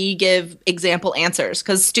when we give example answers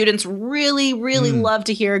because students really, really love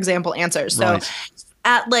to hear example answers. So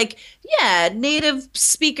at native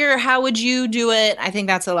speaker, how would you do it? I think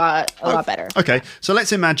that's a lot better. Okay, so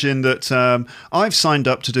let's imagine that I've signed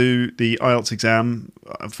up to do the IELTS exam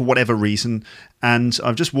for whatever reason, and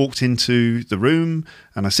I've just walked into the room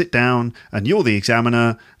and I sit down and you're the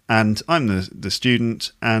examiner and I'm the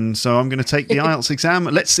student, and so I'm going to take the IELTS exam.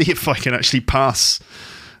 Let's see if I can actually pass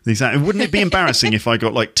the exam. Wouldn't it be embarrassing if I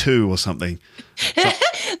got like 2 or something?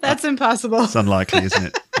 That's impossible. It's unlikely, isn't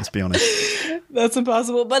it? Let's be honest. That's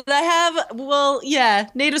impossible. But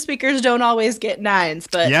native speakers don't always get 9s,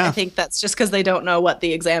 but I think that's just because they don't know what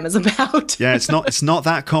the exam is about. Yeah, it's not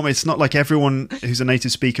that common. It's not like everyone who's a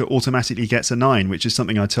native speaker automatically gets a 9, which is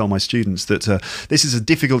something I tell my students that this is a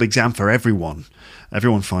difficult exam for everyone.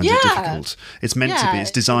 Everyone finds it difficult. It's meant to be. It's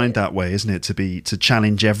designed that way, isn't it? To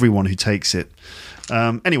challenge everyone who takes it.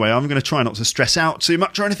 Anyway, I'm going to try not to stress out too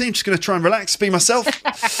much or anything. I'm just going to try and relax, be myself.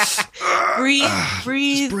 Breathe.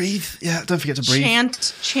 Just breathe. Yeah, don't forget to breathe.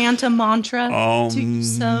 Chant a mantra to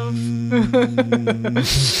yourself.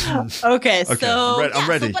 Okay, so I'm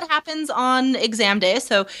ready. So what happens on exam day?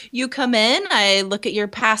 So you come in, I look at your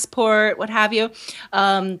passport, what have you.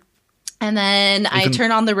 And then I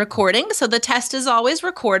turn on the recording. So the test is always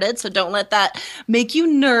recorded. So don't let that make you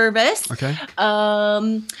nervous. Okay.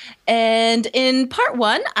 And in part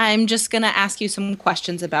 1, I'm just going to ask you some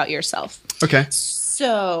questions about yourself. Okay.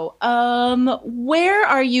 So where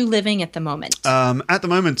are you living at the moment? At the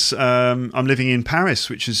moment, I'm living in Paris,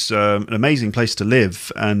 which is an amazing place to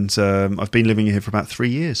live. And I've been living here for about 3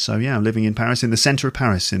 years. So yeah, I'm living in Paris, in the center of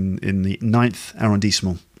Paris, in the 9th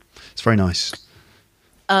arrondissement. It's very nice.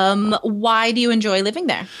 Why do you enjoy living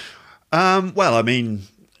there? Well, I mean,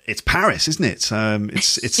 it's Paris, isn't it?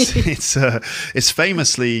 It's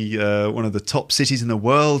famously one of the top cities in the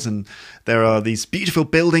world, and there are these beautiful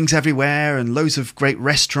buildings everywhere and loads of great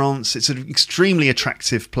restaurants. It's an extremely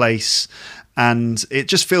attractive place, and it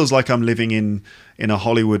just feels like I'm living in a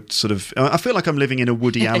Hollywood sort of. I feel like I'm living in a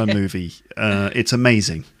Woody Allen movie. It's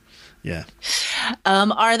amazing. Yeah.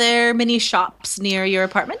 Are there many shops near your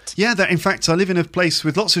apartment? Yeah, in fact, I live in a place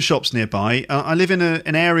with lots of shops nearby. I live in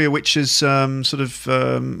an area which has been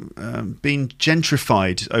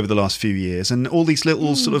gentrified over the last few years, and all these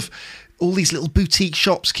little boutique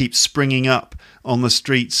shops keep springing up on the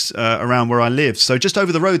streets around where I live. So just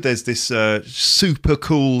over the road, there's this super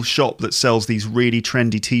cool shop that sells these really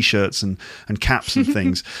trendy T-shirts and caps and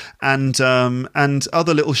things, and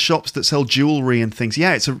other little shops that sell jewelry and things.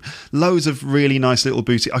 Yeah, it's loads of really nice little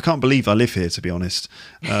boutique. I can't believe I live here, to be honest.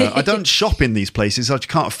 I don't shop in these places. I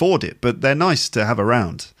can't afford it, but they're nice to have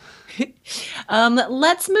around.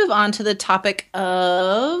 Let's move on to the topic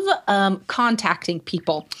of contacting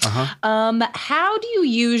people. How do you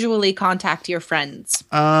usually contact your friends?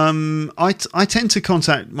 I tend to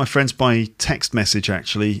contact my friends by text message,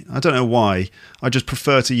 actually. I don't know why. I just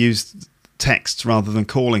prefer to use texts rather than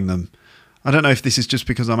calling them. I don't know if this is just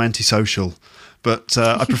because I'm antisocial, but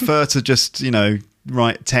I prefer to just,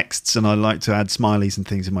 write texts, and I like to add smileys and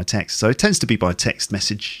things in my text. So it tends to be by text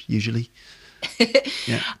message, usually.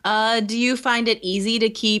 Yeah. Do you find it easy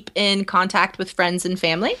to keep in contact with friends and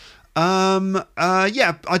family?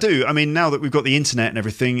 Yeah, I do. I mean, now that we've got the internet and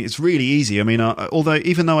everything, it's really easy. I mean,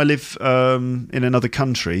 even though I live in another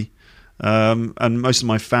country, and most of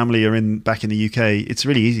my family are back in the UK, it's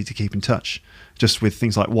really easy to keep in touch, just with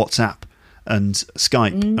things like WhatsApp and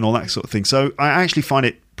Skype and all that sort of thing. So I actually find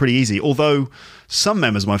it pretty easy. Although some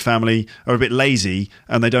members of my family are a bit lazy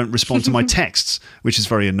and they don't respond to my texts, which is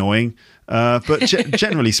very annoying. But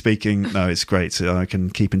generally speaking, no, it's great. So I can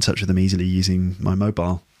keep in touch with them easily using my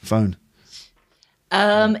mobile phone.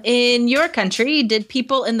 In your country, did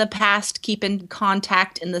people in the past keep in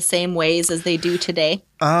contact in the same ways as they do today?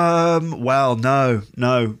 Well, no,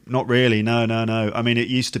 not really. No. I mean, it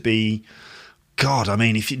used to be, God, I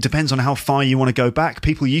mean, it depends on how far you want to go back.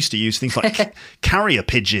 People used to use things like carrier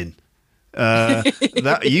pigeon.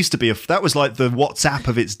 That used to be that was like the WhatsApp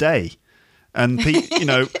of its day. And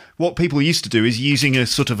what people used to do is using a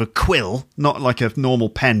sort of a quill, not like a normal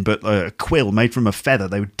pen, but a quill made from a feather.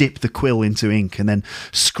 They would dip the quill into ink and then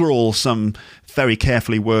scrawl some very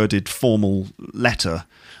carefully worded formal letter,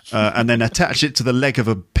 and then attach it to the leg of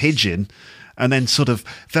a pigeon, and then sort of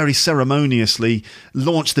very ceremoniously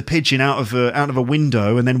launch the pigeon out of a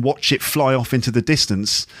window and then watch it fly off into the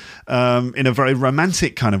distance in a very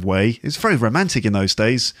romantic kind of way. It's very romantic in those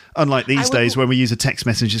days, unlike these days when we use a text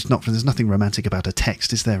message. There's nothing romantic about a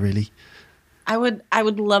text, is there really? I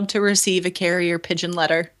would love to receive a carrier pigeon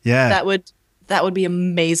letter. Yeah. That would be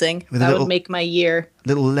amazing. That would make my year.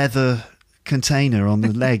 Little leather container on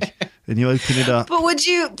the leg. And you open it up. But would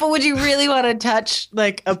you really want to touch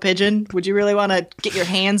like a pigeon? Would you really want to get your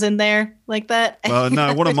hands in there like that? Well,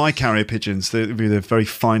 no. One of my carrier pigeons, they're very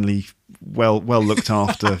finely, well looked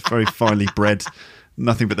after, very finely bred.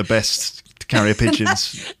 Nothing but the best carrier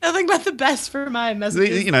pigeons. Nothing but the best for my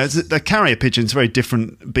messages. The carrier pigeon's a very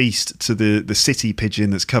different beast to the city pigeon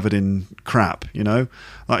that's covered in crap.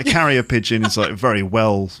 Like a carrier pigeon is like very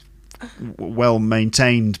well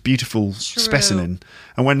maintained, beautiful specimen.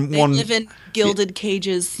 And when they live in gilded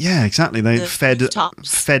cages. Yeah, exactly. They fed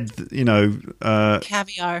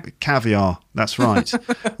caviar. That's right.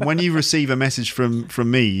 When you receive a message from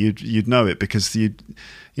me, you'd know it, because it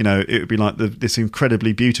would be like this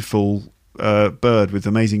incredibly beautiful bird with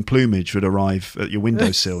amazing plumage would arrive at your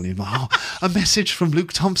windowsill, and you'd be like, oh, a message from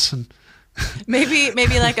Luke Thompson. Maybe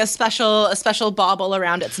like a special bauble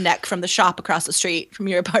around its neck from the shop across the street from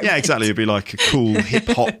your apartment. Yeah, exactly. It'd be like a cool hip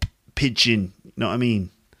hop pigeon. You know what I mean?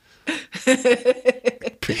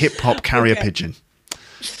 Hip hop carrier pigeon.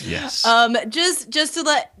 Yes. Just to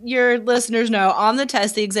let your listeners know, on the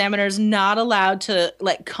test, the examiner is not allowed to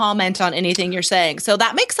comment on anything you're saying. So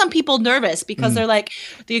that makes some people nervous, because they're like,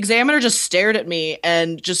 the examiner just stared at me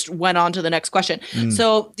and just went on to the next question.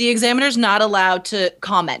 So the examiner's not allowed to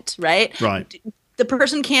comment, right? Right. The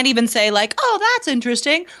person can't even say like, oh, that's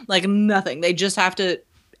interesting. Like nothing. They just have to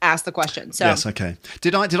ask the question. So yes, okay.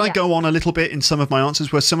 Did I go on a little bit in some of my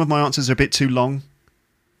answers? Were some of my answers a bit too long?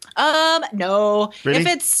 No. Really? If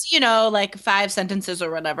it's, like 5 sentences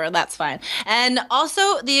or whatever, that's fine. And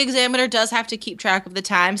also, the examiner does have to keep track of the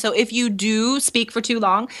time. So if you do speak for too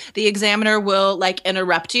long, the examiner will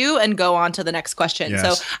interrupt you and go on to the next question.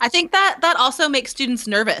 Yes. So I think that also makes students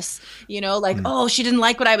nervous, oh, she didn't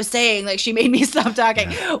like what I was saying. Like, she made me stop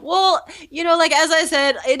talking. Yeah. Well, as I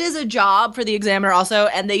said, it is a job for the examiner also,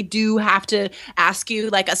 and they do have to ask you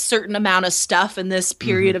a certain amount of stuff in this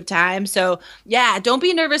period of time. So yeah, don't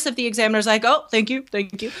be nervous if the examiner's like, oh, thank you.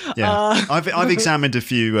 Yeah, I've examined a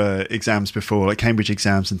few exams before, like Cambridge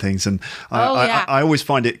exams and things, and I always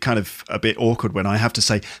find it kind of a bit awkward when I have to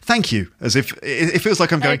say thank you, as if it feels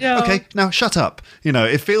like I'm going, okay, now shut up.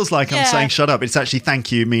 It feels like I'm saying shut up. It's actually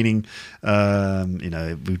thank you, meaning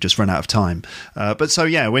we've just run out of time. But so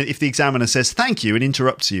yeah, if the examiner says thank you and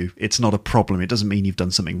interrupts you, it's not a problem. It doesn't mean you've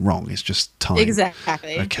done something wrong. It's just time.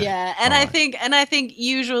 Exactly. Okay. Yeah, and I think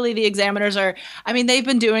usually the examiners are. I mean, they've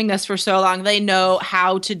been doing this for so long. They know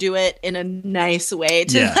how to do it in a nice way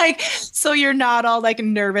so you're not all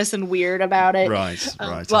nervous and weird about it. Right.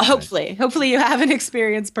 Well, okay. hopefully you have an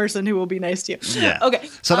experienced person who will be nice to you. Yeah. Okay.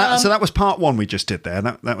 So that was part one we just did there.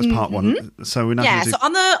 That was part one. So we're now so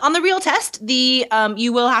on the real test,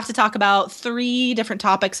 you will have to talk about 3 different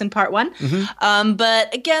topics in part 1.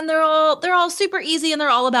 But again, they're all super easy, and they're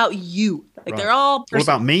all about you. They're all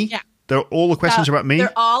personal. All about me? Yeah. All the questions are about me?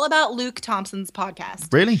 They're all about Luke Thompson's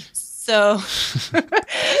podcast. Really? So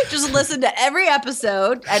just listen to every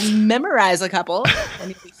episode and memorize a couple, and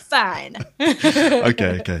you'll be fine.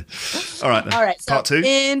 Okay. All right. All right. So part 2?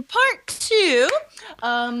 In part 2,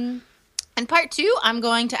 In part 2, I'm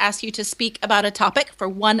going to ask you to speak about a topic for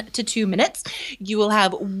 1 to 2 minutes. You will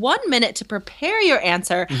have 1 minute to prepare your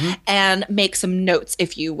answer and make some notes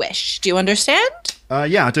if you wish. Do you understand?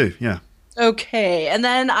 Yeah, I do. Yeah. Okay, and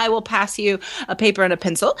then I will pass you a paper and a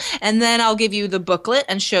pencil, and then I'll give you the booklet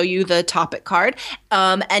and show you the topic card.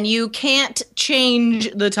 And you can't change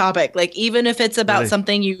the topic. Like, even if it's about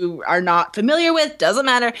something you are not familiar with, doesn't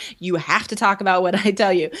matter. You have to talk about what I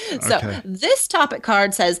tell you. So this topic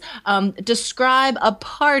card says, describe a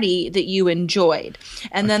party that you enjoyed.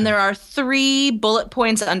 And then there are 3 bullet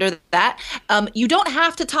points under that. You don't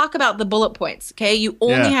have to talk about the bullet points, okay? You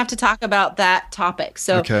only have to talk about that topic.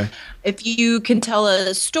 So if you can tell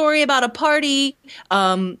a story about a party,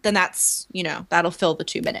 then that's, that'll fill the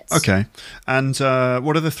 2 minutes. Okay. And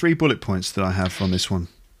what are the 3 bullet points that I have on this one?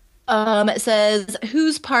 It says,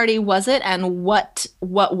 whose party was it and what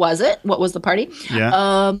was it? What was the party?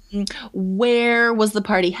 Yeah. Where was the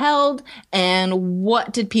party held? And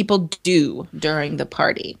what did people do during the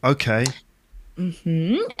party? Okay.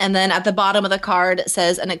 And then at the bottom of the card, it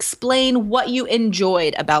says, and explain what you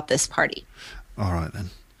enjoyed about this party. All right, then.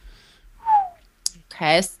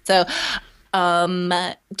 Okay, so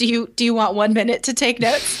do you want 1 minute to take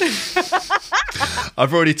notes?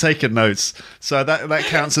 I've already taken notes, so that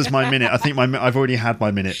counts as my minute. I think I've already had my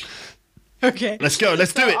minute. Okay, let's go.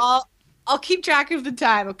 Let's do it. I'll keep track of the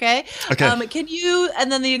time. Okay. Okay. Can you?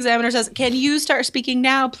 And then the examiner says, "Can you start speaking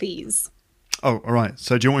now, please?" Oh, all right.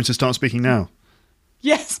 So do you want me to start speaking now?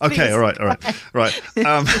 Yes. Please. Okay. All right.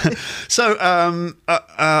 So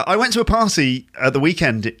I went to a party at the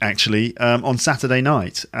weekend, actually, on Saturday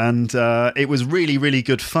night, and it was really, really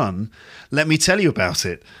good fun. Let me tell you about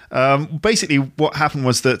it. Basically, what happened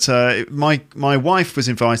was that my wife was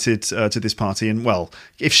invited to this party, and well,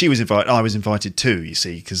 if she was invited, I was invited too. You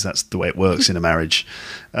see, because that's the way it works in a marriage.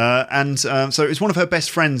 So it was one of her best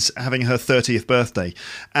friends having her 30th birthday,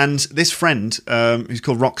 and this friend, who's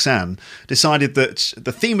called Roxanne, decided that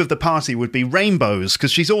the theme of the party would be rainbows,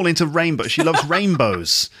 because she's all into rainbows. She loves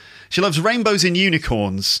rainbows. She loves rainbows and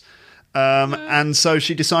unicorns. And so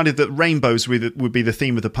she decided that rainbows would be the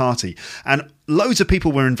theme of the party. And loads of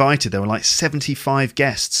people were invited. There were like 75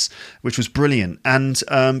 guests, which was brilliant. And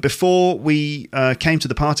before we came to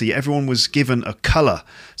the party, everyone was given a colour.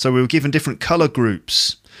 So we were given different colour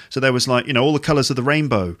groups. So there was like, all the colours of the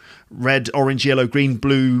rainbow: red, orange, yellow, green,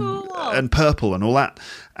 blue, and purple, and all that.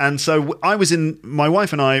 And so my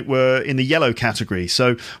wife and I were in the yellow category.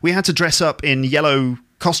 So we had to dress up in yellow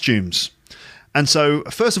costumes. And so,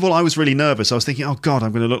 first of all, I was really nervous. I was thinking, oh God,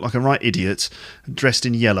 I'm going to look like a right idiot dressed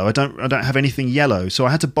in yellow. I don't have anything yellow. So I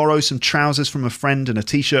had to borrow some trousers from a friend and a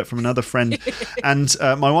T-shirt from another friend. And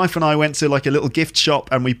my wife and I went to like a little gift shop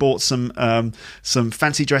and we bought some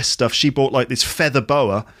fancy dress stuff. She bought like this feather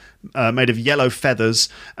boa made of yellow feathers.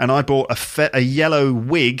 And I bought a yellow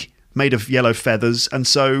wig made of yellow feathers. And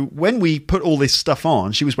so when we put all this stuff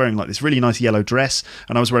on, she was wearing like this really nice yellow dress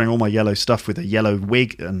and I was wearing all my yellow stuff with a yellow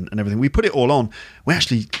wig and everything. We put it all on. We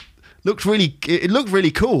actually it looked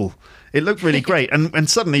really cool. It looked really great. And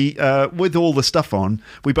suddenly, with all the stuff on,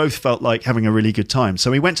 we both felt like having a really good time. So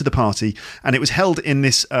we went to the party and it was held in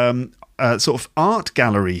this sort of art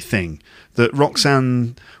gallery thing that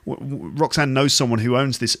Roxanne knows someone who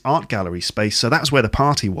owns this art gallery space, so that's where the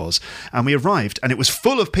party was. And we arrived and it was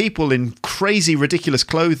full of people in crazy ridiculous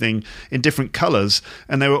clothing in different colours,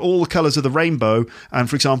 and they were all the colours of the rainbow. And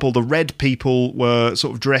for example, the red people were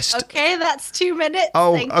sort of dressed... Okay, that's 2 minutes.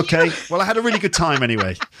 Oh, Thank okay. You. Well, I had a really good time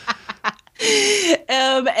anyway.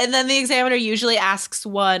 And then the examiner usually asks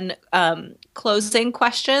one closing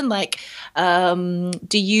question, like,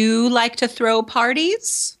 do you like to throw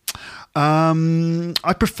parties?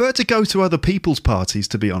 I prefer to go to other people's parties,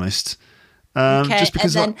 to be honest. Okay, just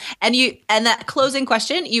because and that closing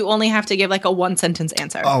question, you only have to give like a 1-sentence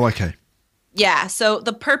answer. Oh, okay. Yeah. So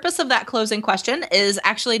the purpose of that closing question is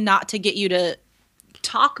actually not to get you to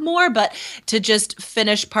talk more, but to just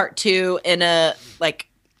finish part 2 in a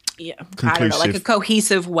I don't know, like a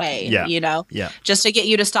cohesive way, just to get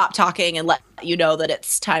you to stop talking and let you know that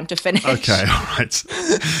it's time to finish. Okay, all right.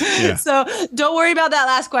 Yeah. So don't worry about that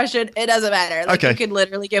last question. It doesn't matter. Like, okay. You could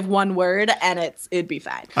literally give one word and it'd be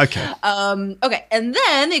fine. Okay. Okay. And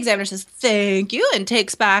then the examiner says, thank you, and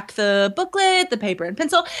takes back the booklet, the paper and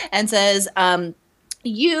pencil, and says,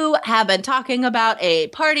 you have been talking about a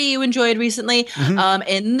party you enjoyed recently. Mm-hmm.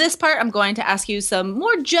 In this part, I'm going to ask you some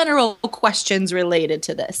more general questions related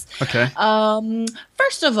to this. Okay.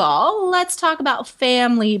 First of all, let's talk about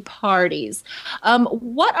family parties.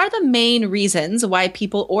 What are the main reasons why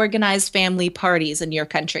people organize family parties in your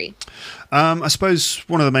country? I suppose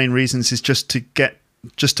one of the main reasons is just to get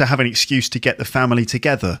just to have an excuse to get the family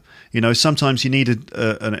together. Sometimes you need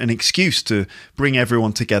an excuse to bring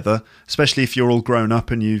everyone together, especially if you're all grown up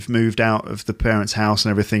and you've moved out of the parents' house and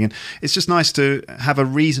everything. And it's just nice to have a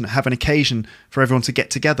reason, have an occasion for everyone to get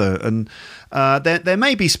together. And there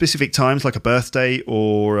may be specific times like a birthday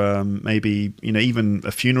or maybe even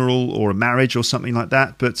a funeral or a marriage or something like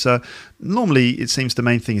that. But normally it seems the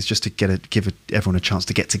main thing is just to give everyone a chance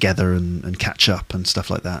to get together and catch up and stuff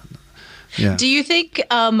like that. Yeah. Do you think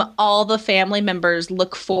all the family members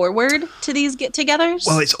look forward to these get-togethers?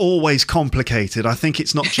 Well, it's always complicated. I think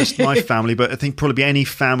it's not just my family, but I think probably any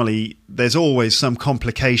family, there's always some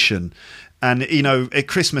complication. And,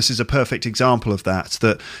 Christmas is a perfect example of that,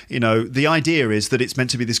 the idea is that it's meant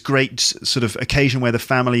to be this great sort of occasion where the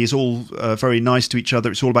family is all very nice to each other.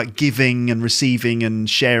 It's all about giving and receiving and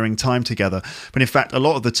sharing time together. But in fact, a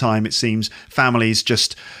lot of the time, it seems families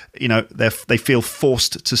just, they feel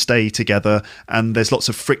forced to stay together and there's lots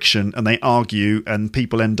of friction and they argue and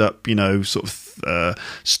people end up, sort of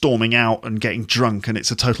storming out and getting drunk and it's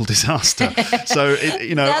a total disaster. So,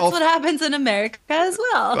 that's what happens in America as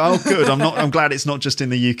well. Oh, good. I'm glad it's not just in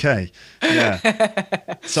the UK.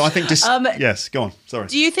 Yeah. So I think yes, go on. Sorry.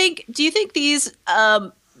 Do you think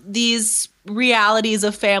these realities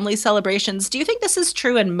of family celebrations, do you think this is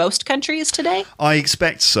true in most countries today? I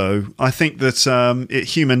expect so. I think that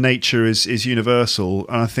human nature is universal,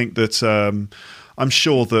 and I think that I'm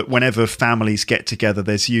sure that whenever families get together,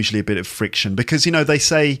 there's usually a bit of friction because, they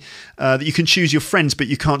say that you can choose your friends, but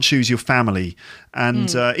you can't choose your family.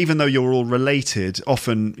 And even though you're all related,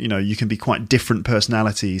 often, you can be quite different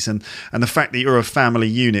personalities. And the fact that you're a family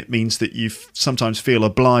unit means that you sometimes feel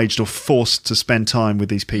obliged or forced to spend time with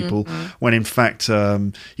these people when in fact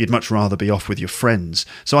you'd much rather be off with your friends.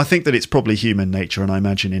 So I think that it's probably human nature. And I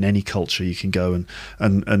imagine in any culture you can go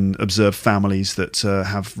and observe families that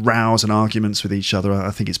have rows and arguments with each other.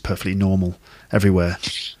 I think it's perfectly normal everywhere.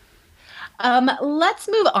 Let's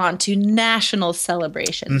move on to national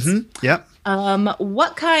celebrations. Mm-hmm. Yep.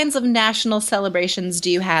 What kinds of national celebrations do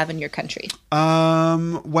you have in your country?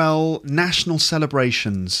 Well, national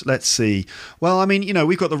celebrations. Let's see. Well, I mean,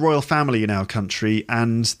 we've got the royal family in our country,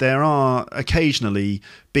 and there are occasionally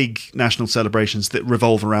big national celebrations that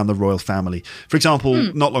revolve around the royal family. For example,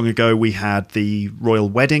 not long ago, we had the royal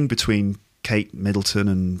wedding between Kate Middleton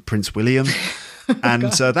and Prince William.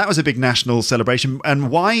 And that was a big national celebration. And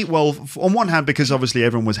why? Well, on one hand, because obviously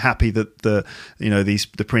everyone was happy that the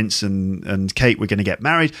prince and Kate were going to get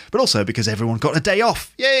married, but also because everyone got a day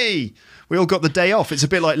off. Yay! We all got the day off. It's a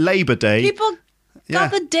bit like Labor Day. People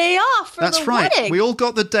got the day off for the wedding. We all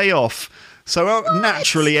got the day off. So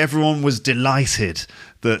naturally, everyone was delighted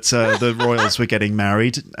that the royals were getting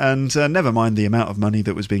married, and never mind the amount of money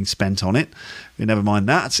that was being spent on it. Never mind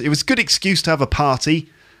that. It was a good excuse to have a party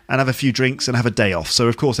and have a few drinks and have a day off. So,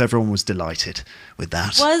 of course, everyone was delighted with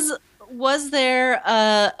that. Was there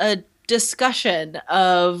a discussion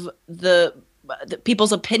of the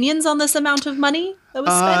people's opinions on this amount of money that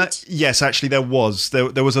was spent? Yes, actually, there was.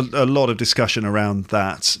 There was a lot of discussion around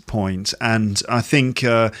that point. And I think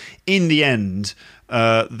in the end,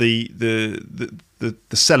 the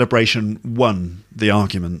celebration won the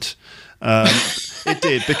argument. It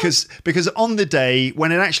did, because on the day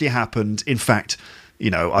when it actually happened, in fact,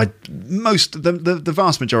 the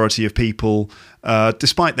vast majority of people,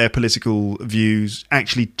 despite their political views,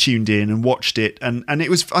 actually tuned in and watched it, and I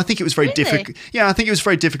think it was very difficult. Yeah, I think it was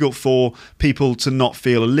very difficult for people to not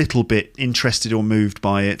feel a little bit interested or moved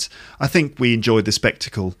by it. I think we enjoyed the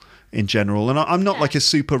spectacle in general, and I'm not like a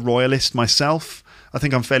super royalist myself. I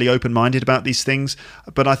think I'm fairly open-minded about these things,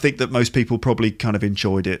 but I think that most people probably kind of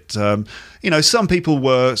enjoyed it. Some people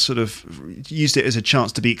were sort of used it as a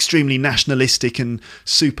chance to be extremely nationalistic and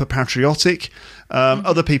super patriotic.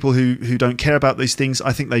 Other people who don't care about these things,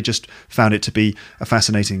 I think they just found it to be a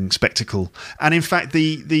fascinating spectacle. And in fact,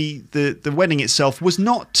 the wedding itself was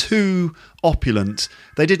not too opulent.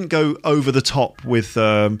 They didn't go over the top with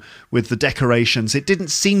the decorations. It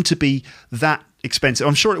didn't seem to be that expensive.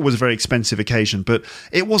 I'm sure it was a very expensive occasion, but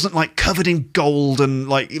it wasn't like covered in gold and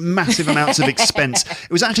like massive amounts of expense. It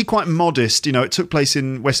was actually quite modest. It took place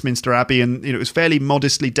in Westminster Abbey, and it was fairly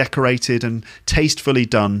modestly decorated and tastefully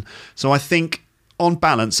done. So I think, on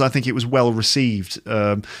balance, I think it was well received,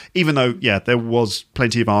 even though, there was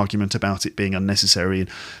plenty of argument about it being unnecessary.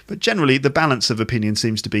 But generally, the balance of opinion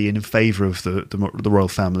seems to be in favour of the royal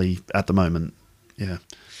family at the moment. Yeah.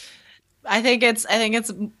 I think it's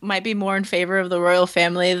might be more in favor of the royal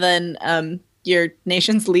family than your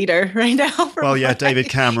nation's leader right now. Well, yeah, David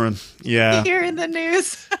Cameron. Yeah. Here in the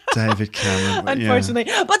news. David Cameron. Unfortunately.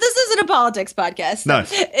 Yeah. But this isn't a politics podcast. So. No.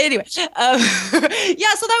 Anyway.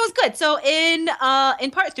 Yeah, so that was good. So in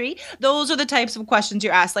part 3, those are the types of questions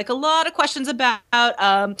you're asked. Like a lot of questions about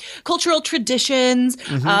cultural traditions,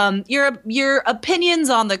 your opinions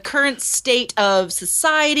on the current state of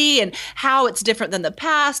society and how it's different than the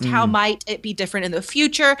past, how might it be different in the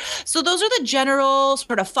future. So those are the general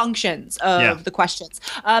sort of functions of the questions.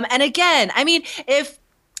 And again, I mean, if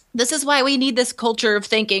this is why we need this culture of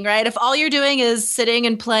thinking, right? If all you're doing is sitting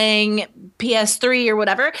and playing PS3 or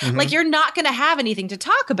whatever, like you're not going to have anything to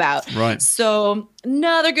talk about. Right. So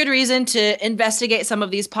another good reason to investigate some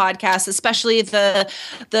of these podcasts, especially the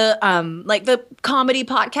comedy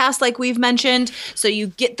podcast, like we've mentioned. So you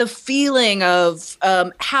get the feeling of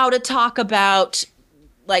how to talk about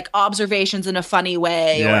like observations in a funny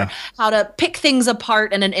way or how to pick things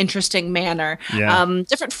apart in an interesting manner.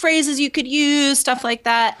 Different phrases you could use, stuff like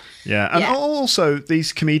that. And also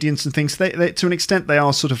these comedians and things, they to an extent they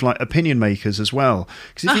are sort of like opinion makers as well.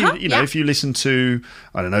 Because if you know if you listen to,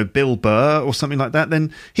 I don't know, Bill Burr or something like that,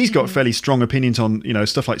 then he's got fairly strong opinions on, you know,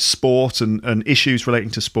 stuff like sport and issues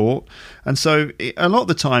relating to sport. And so a lot of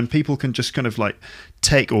the time people can just kind of like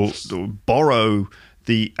take or borrow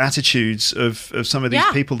the attitudes of some of these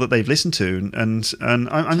people that they've listened to. And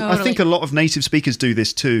I think a lot of native speakers do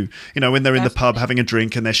this too. You know, when they're in the pub having a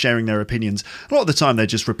drink and they're sharing their opinions, a lot of the time they're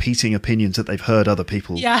just repeating opinions that they've heard other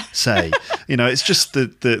people say. You know, it's just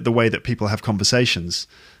the way that people have conversations.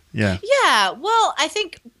 Yeah. Well, I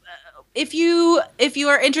think if you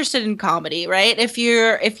are interested in comedy, right? If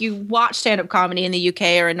you watch stand-up comedy in the UK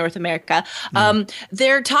or in North America,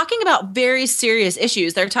 they're talking about very serious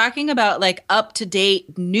issues. They're talking about like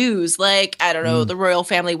up-to-date news, like, I don't know, the royal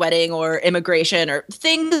family wedding or immigration or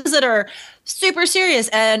things that are super serious.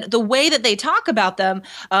 And the way that they talk about them,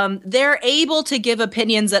 they're able to give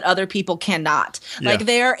opinions that other people cannot. Like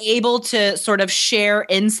they're able to sort of share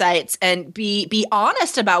insights and be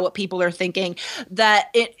honest about what people are thinking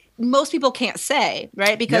that most people can't say,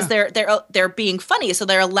 right? Because they're being funny, so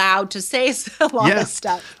they're allowed to say a lot of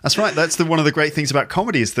stuff. That's right. That's one of the great things about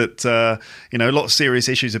comedy is that you know, a lot of serious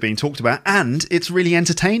issues are being talked about, and it's really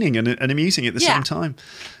entertaining and amusing at the same time.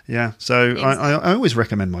 Yeah. So exactly. I always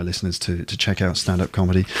recommend my listeners to check out stand-up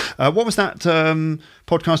comedy. What was that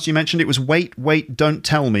podcast you mentioned? It was Wait, Don't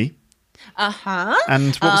Tell Me.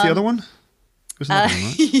 And what was the other one? Was another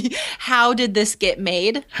one, right? How Did This Get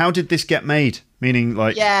Made? How Did This Get Made? Meaning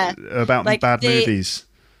like about like bad movies.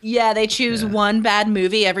 Yeah, they choose one bad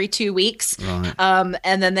movie every 2 weeks. Right.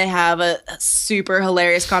 And then they have a super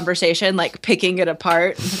hilarious conversation, like picking it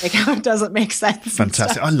apart, like how it doesn't make sense.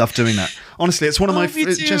 Fantastic. I love doing that. Honestly, it's one of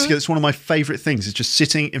Jessica, it's one of my favorite things is just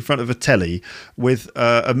sitting in front of a telly with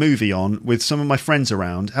a movie on with some of my friends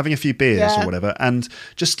around, having a few beers or whatever, and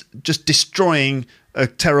just destroying a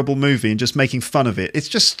terrible movie and just making fun of it. It's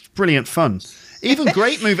just brilliant fun. Even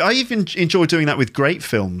great movie. I even enjoy doing that with great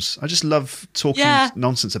films. I just love talking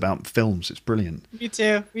nonsense about films. It's brilliant. Me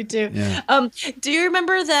too. Yeah. Do you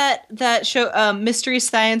remember that show, Mystery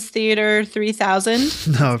Science Theater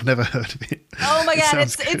 3000? No, I've never heard of it. Oh my God,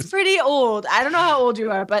 it's pretty old. I don't know how old you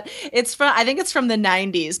are, but I think it's from the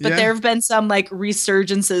 90s. But there have been some like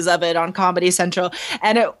resurgences of it on Comedy Central,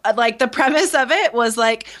 and it like the premise of it was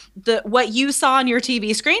like what you saw on your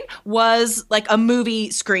TV screen was like a movie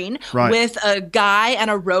screen with a guy and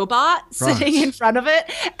a robot sitting in front of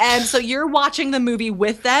it, and so you're watching the movie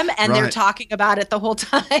with them, and they're talking about it the whole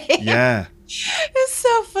time. Yeah. It's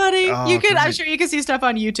so funny. I'm sure you can see stuff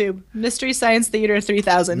on YouTube. Mystery Science Theater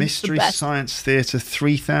 3000. Mystery Science Theater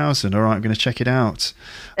 3000. All right, I'm going to check it out.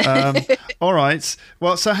 All right.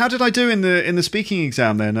 Well, so how did I do in the speaking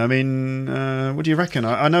exam then? I mean, what do you reckon?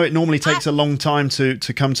 I know it normally takes a long time to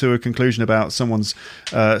come to a conclusion about someone's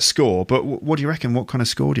score, but what do you reckon? What kind of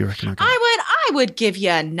score do you reckon I got? I would give you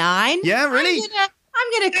a 9. Yeah, really?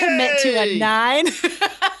 I'm gonna commit to a 9.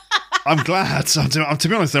 I'm glad. To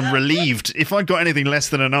be honest, I'm relieved. If I'd got anything less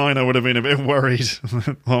than a 9, I would have been a bit worried.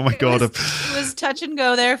 Oh my God. It was touch and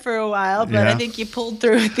go there for a while, but I think you pulled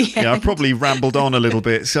through at the end. Yeah, I probably rambled on a little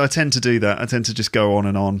bit. So I tend to do that. I tend to just go on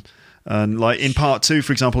and on. And like in part 2,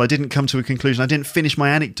 for example, I didn't come to a conclusion. I didn't finish my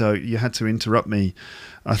anecdote. You had to interrupt me.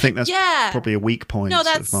 I think that's probably a weak point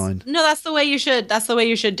of mine. No, that's the way you should. That's the way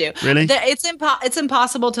you should do. Really? It's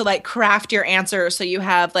impossible to like craft your answer so you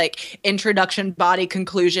have like introduction, body,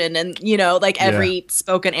 conclusion, and like every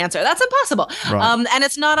spoken answer. That's impossible. Right. And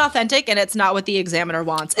it's not authentic, and it's not what the examiner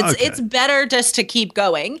wants. It's better just to keep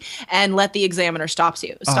going and let the examiner stop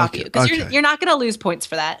you because you're not going to lose points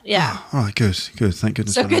for that. Yeah. Oh, all right. Good. Thank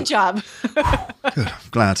goodness. So good job. job. Good, I'm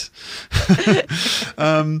glad.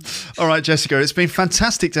 All right, Jessica, it's been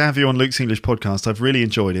fantastic to have you on Luke's English podcast. I've really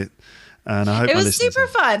enjoyed it. And I hope it was super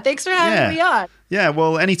fun. Thanks for having me on. Yeah,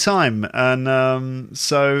 well, anytime. And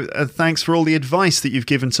so thanks for all the advice that you've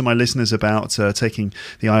given to my listeners about taking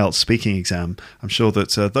the IELTS speaking exam. I'm sure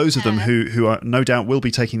that those of them who are no doubt will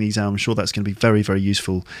be taking the exam, I'm sure that's going to be very, very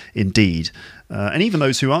useful indeed. And even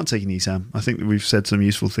those who aren't taking the exam, I think that we've said some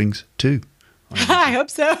useful things too. I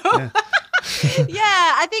hope so. Yeah.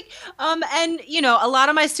 Yeah, I think, and you know, a lot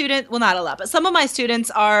of my students, well, not a lot, but some of my students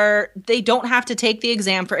they don't have to take the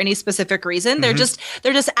exam for any specific reason. They're just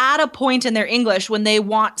at a point in their English when they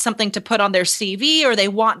want something to put on their CV, or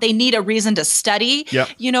they need a reason to study. Yep.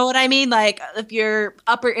 You know what I mean? Like if you're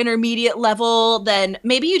upper intermediate level, then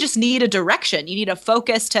maybe you just need a direction. You need a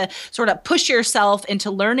focus to sort of push yourself into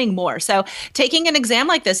learning more. So taking an exam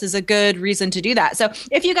like this is a good reason to do that. So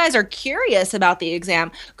if you guys are curious about the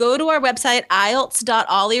exam, go to our website,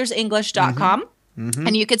 IELTS.allearsenglish.com.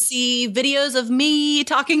 And you could see videos of me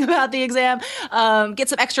talking about the exam, get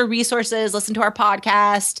some extra resources, listen to our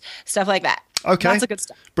podcast, stuff like that. Okay. Lots of good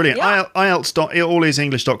stuff. Brilliant. Yeah.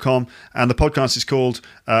 IELTS.allearsenglish.com, and the podcast is called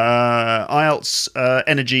IELTS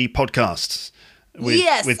Energy Podcasts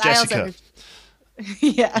with Jessica.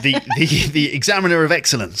 Yeah. The examiner of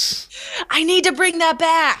excellence. I need to bring that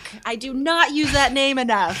back. I do not use that name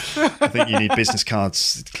enough. I think you need business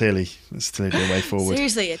cards. Clearly, that's clearly the way forward.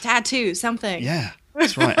 Seriously, a tattoo, something. Yeah,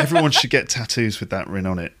 that's right. Everyone should get tattoos with that written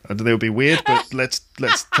on it. They'll be weird, but let's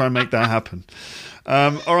try and make that happen.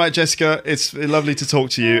 All right, Jessica, it's lovely to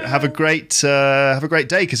talk to you. Have a great day,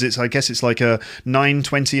 because I guess it's like a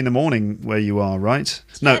 9:20 in the morning where you are, right?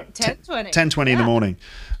 No, 10:20. 10:20 in the morning.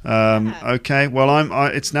 Okay, well,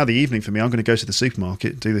 it's now the evening for me. I'm going to go to the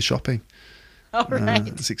supermarket and do the shopping. All right.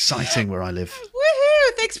 It's exciting where I live.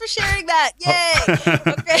 Woohoo! Thanks for sharing that. Yay!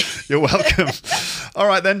 Okay. You're welcome. All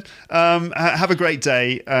right, then. Have a great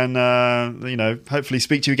day, and hopefully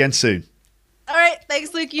speak to you again soon. All right.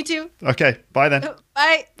 Thanks, Luke. You too. Okay. Bye then.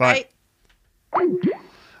 Bye. Bye.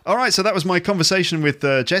 All right, so that was my conversation with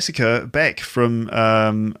Jessica Beck from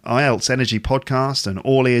IELTS Energy Podcast and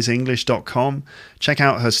allearsenglish.com. Check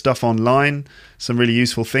out her stuff online. Some really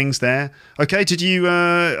useful things there. Okay, I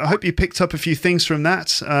hope you picked up a few things from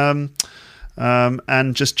that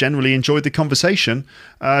and just generally enjoyed the conversation.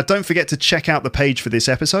 Don't forget to check out the page for this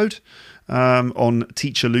episode on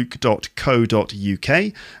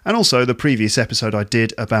teacherluke.co.uk, and also the previous episode I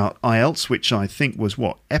did about IELTS, which I think was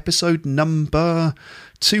episode number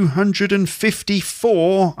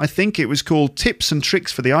 254. I think it was called Tips and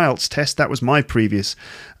Tricks for the IELTS Test. That was my previous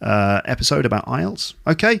episode about IELTS.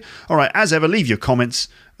 Okay, all right, as ever, leave your comments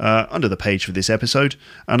under the page for this episode,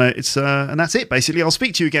 and and that's it basically. I'll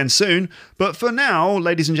speak to you again soon, but for now,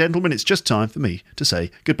 ladies and gentlemen, it's just time for me to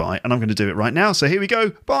say goodbye, and I'm going to do it right now. So here we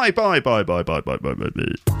go. Bye.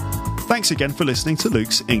 Thanks again for listening to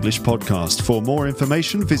Luke's English Podcast. For more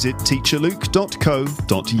information, visit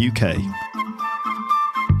teacherluke.co.uk.